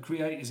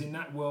creators in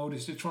that world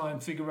is to try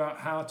and figure out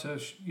how to,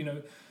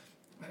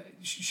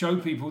 show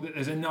people that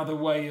there's another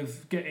way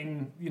of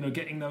getting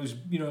those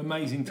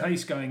amazing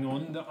tastes going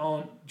on that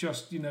aren't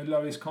just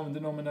lowest common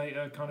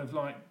denominator kind of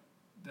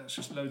that's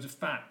just loads of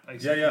fat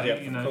basically.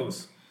 Of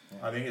course.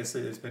 I think it's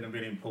been a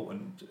really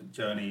important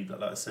journey.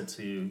 Like I said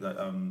to you, that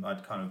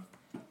I'd kind of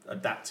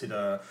adapted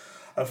a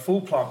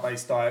full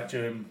plant-based diet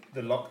during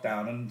the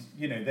lockdown, and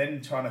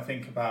then trying to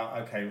think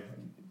about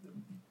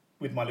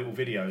with my little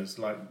videos,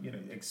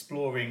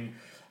 exploring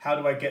how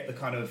do I get the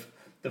kind of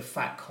the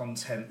fat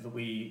content that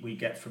we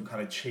get from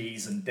kind of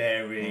cheese and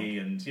dairy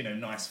and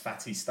nice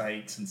fatty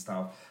steaks and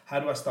stuff.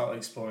 How do I start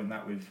exploring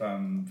that with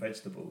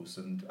vegetables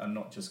and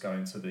not just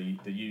going to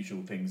the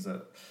usual things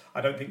that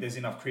I don't think there's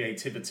enough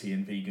creativity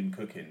in vegan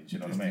cooking. Do you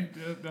know what I mean?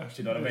 Do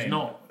you know what I mean? It's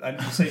not.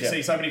 And you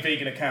see so many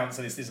vegan accounts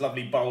and it's this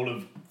lovely bowl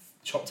of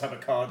chopped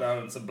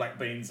avocado and some black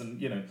beans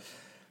and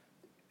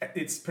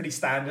it's pretty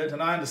standard,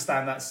 and I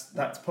understand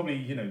that's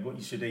probably what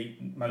you should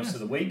eat most of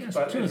the week. Yes,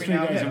 but 2 or 3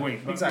 days a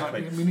week.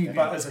 Exactly.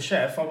 But as a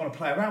chef, I want to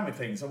play around with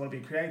things. I want to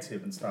be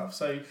creative and stuff.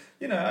 So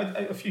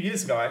a few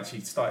years ago, I actually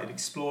started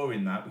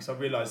exploring that because I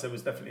realised there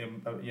was definitely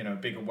a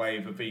bigger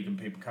wave of vegan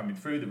people coming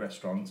through the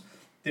restaurants.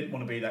 Didn't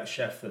want to be that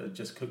chef that had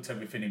just cooked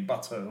everything in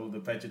butter, all the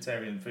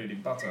vegetarian food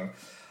in butter,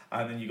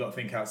 and then you got to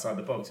think outside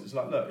the box. It's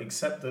look,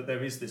 accept that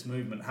there is this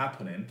movement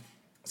happening.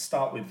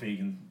 Start with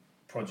vegan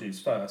produce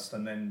first,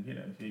 and then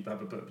if you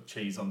have a bit of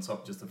cheese on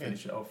top just to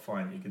finish it off,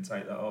 fine, you can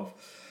take that off.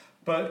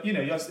 But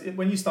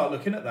when you start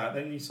looking at that,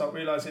 then you start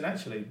realising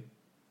actually,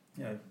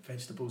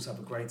 vegetables have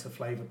a greater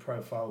flavour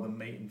profile than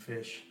meat and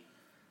fish.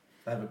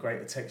 They have a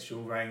greater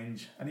textural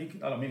range, and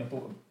I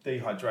bought a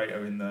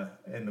dehydrator in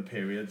the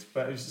period,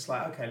 but it was just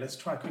let's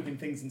try cooking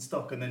things in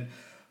stock, and then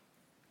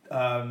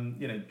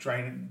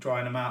drying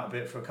them out a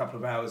bit for a couple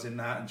of hours in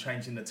that and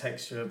changing the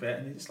texture a bit,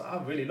 and you're just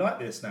I really like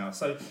this now.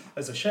 So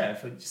as a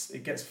chef,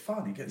 it gets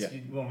fun.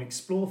 You want to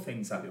explore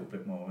things that little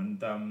bit more,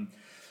 and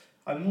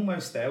I'm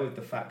almost there with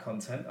the fat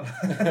content.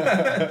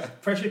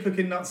 Pressure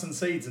cooking nuts and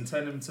seeds and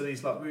turn them to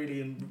these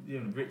really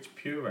rich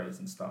purees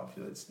and stuff.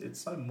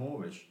 It's so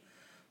Moorish.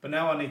 But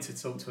now I need to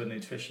talk to a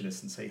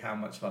nutritionist and see how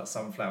much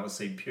sunflower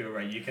seed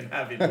puree you can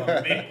have in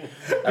one meal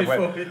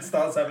before it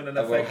starts having an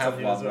effect on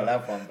you as well. We'll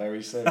have one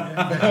very soon.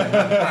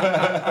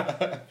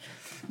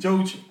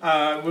 George,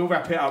 we'll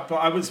wrap it up. But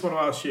I just want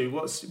to ask you,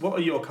 what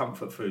are your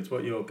comfort foods?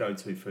 What are your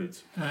go-to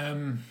foods?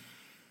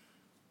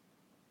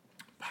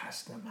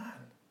 Pasta, man.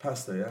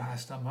 Pasta, yeah?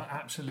 Pasta, I'm an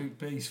absolute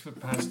beast for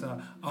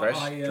pasta. Fresh,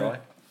 dry?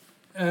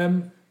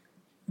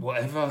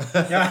 whatever.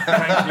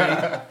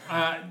 Frankly,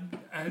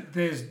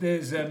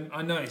 there's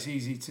I know it's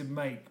easy to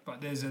make,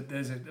 but there's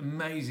an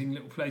amazing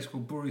little place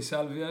called Buri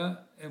Salvia,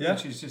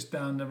 which is just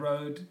down the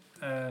road,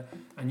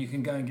 and you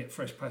can go and get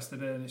fresh pasta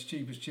there, and it's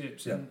cheap as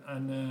chips,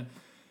 and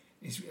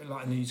it's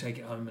like, and then you take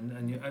it home,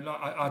 and you, I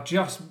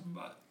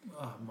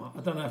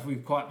don't know if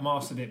we've quite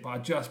mastered it, but I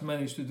just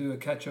managed to do a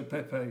cacio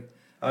pepe.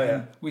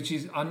 Which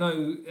is, I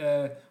know,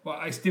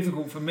 well, it's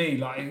difficult for me.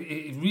 Like,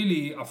 it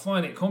really, I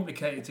find it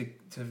complicated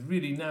to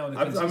really nail the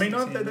consistency.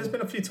 I mean, there's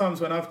been a few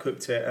times when I've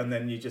cooked it, and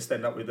then you just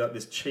end up with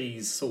this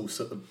cheese sauce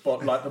at the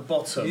bottom, like the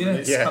bottom, and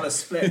it's kind of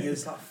split.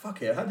 It's like,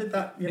 fuck it, how did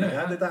that,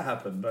 how did that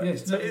happen? But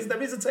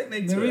there is a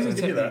technique to it. There is a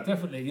technique,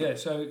 definitely, yeah.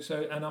 So,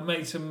 and I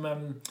made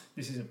some.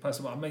 This isn't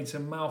personal. I made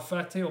some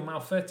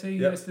malfetti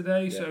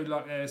yesterday. Yeah. So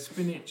like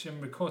spinach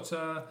and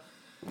ricotta.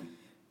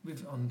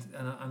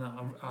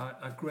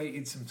 I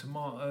grated some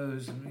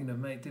tomatoes, and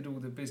did all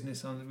the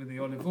business with the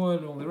olive oil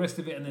and all the rest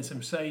of it, and then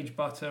some sage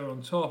butter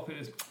on top. It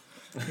was, it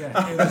was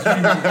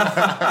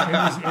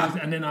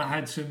really, and then I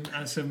had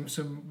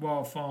some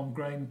wild farm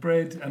grain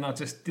bread, and I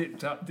just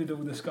did all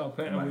the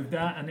scarpetta with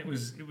that, and it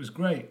was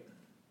great.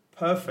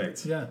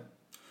 Perfect. Yeah.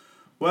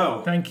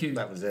 Well, thank you.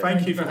 That was it.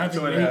 Thank you for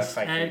joining us.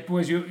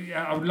 Boys,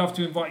 I would love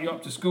to invite you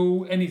up to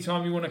school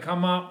anytime you want to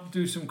come up,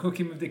 do some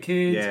cooking with the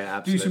kids. Yeah,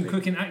 absolutely. Do some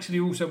cooking. Actually,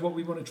 also what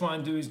we want to try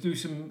and do is do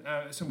some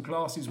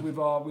classes with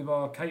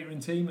our catering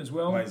team as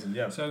well. Amazing,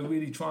 yeah. So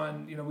really try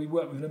and we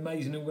work with an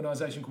amazing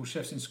organisation called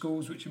Chefs in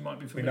Schools, which you might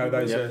be familiar with. We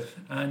know those.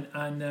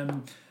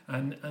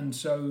 And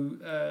so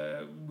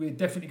we're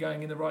definitely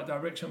going in the right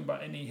direction.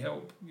 But any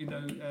help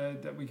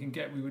that we can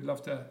get, we would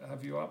love to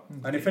have you up.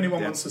 And if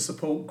anyone wants to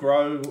support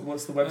Grow,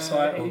 what's the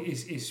website?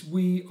 It's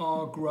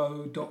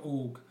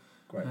wearegrow.org.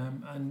 Great.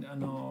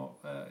 And our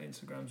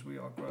Instagrams, We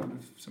Are Grow,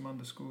 with some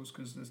underscores,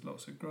 because there's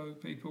lots of Grow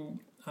people.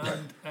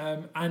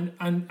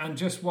 And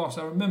just whilst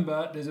I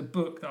remember, there's a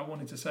book that I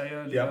wanted to say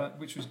earlier,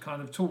 which was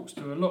kind of talks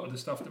to a lot of the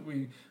stuff that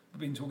we've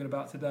been talking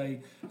about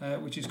today,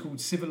 which is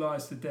called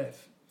Civilized to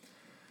Death,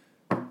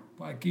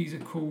 by a geezer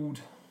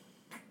called,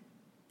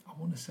 I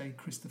want to say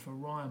Christopher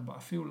Ryan, but I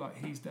feel like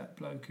he's that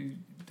bloke who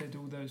did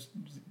all those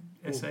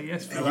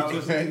SAS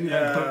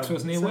books,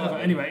 wasn't he? Whatever.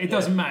 Anyway, it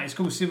doesn't matter. It's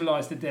called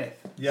Civilized to Death.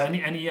 Yeah.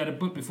 And he had a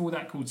book before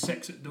that called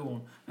Sex at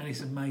Dawn, and it's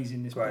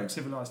amazing. This book,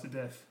 Civilized to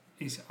Death.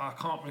 I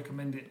can't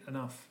recommend it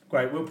enough.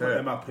 Great, we'll put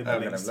them up in the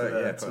links to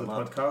the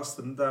podcast.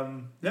 And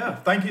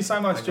thank you so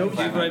much, George.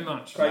 Thank you very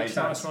much. Great,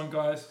 nice one,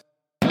 guys.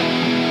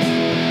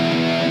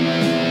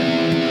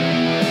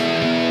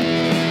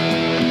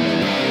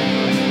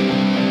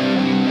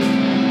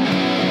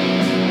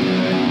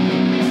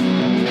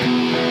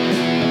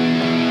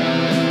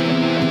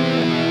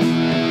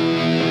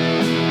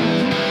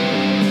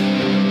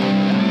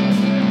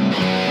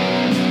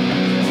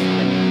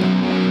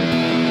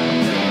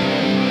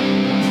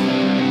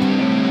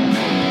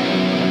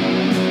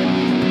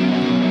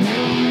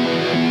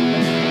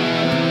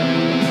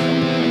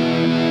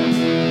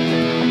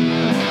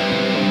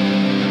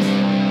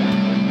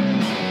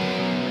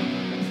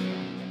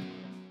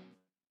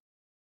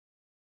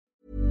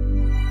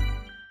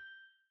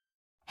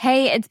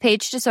 Hey, it's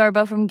Paige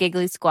DeSorbo from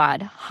Giggly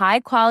Squad.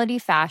 High quality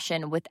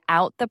fashion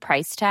without the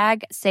price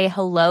tag. Say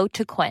hello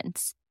to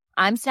Quince.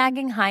 I'm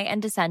snagging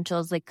high-end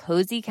essentials like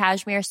cozy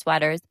cashmere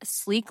sweaters,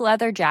 sleek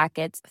leather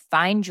jackets,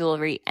 fine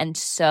jewelry, and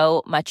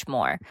so much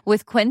more.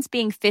 With Quince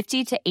being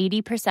 50 to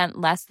 80%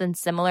 less than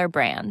similar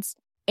brands.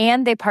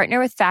 And they partner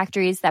with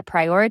factories that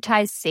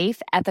prioritize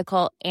safe,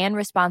 ethical, and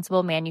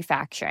responsible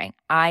manufacturing.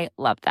 I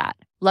love that.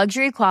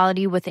 Luxury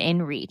quality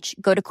within reach.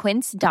 Go to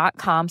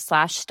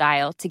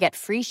quince.com/style to get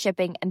free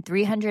shipping and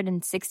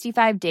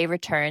 365-day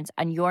returns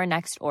on your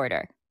next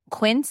order.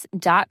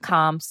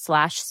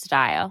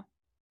 Quince.com/style.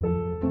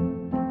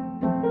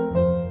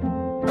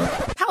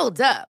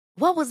 Hold up.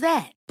 What was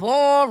that?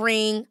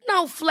 Boring.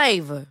 No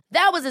flavor.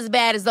 That was as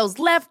bad as those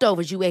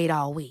leftovers you ate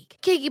all week.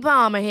 Keke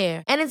Palmer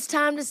here. And it's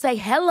time to say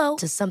hello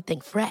to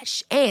something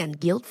fresh and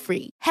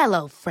guilt-free.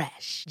 Hello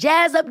Fresh.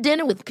 Jazz up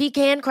dinner with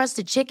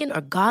pecan-crusted chicken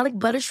or garlic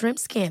butter shrimp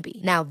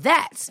scampi. Now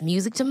that's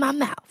music to my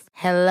mouth.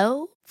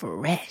 Hello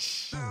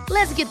Fresh.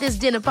 Let's get this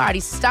dinner party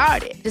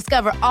started.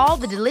 Discover all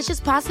the delicious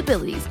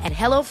possibilities at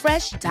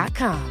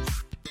HelloFresh.com.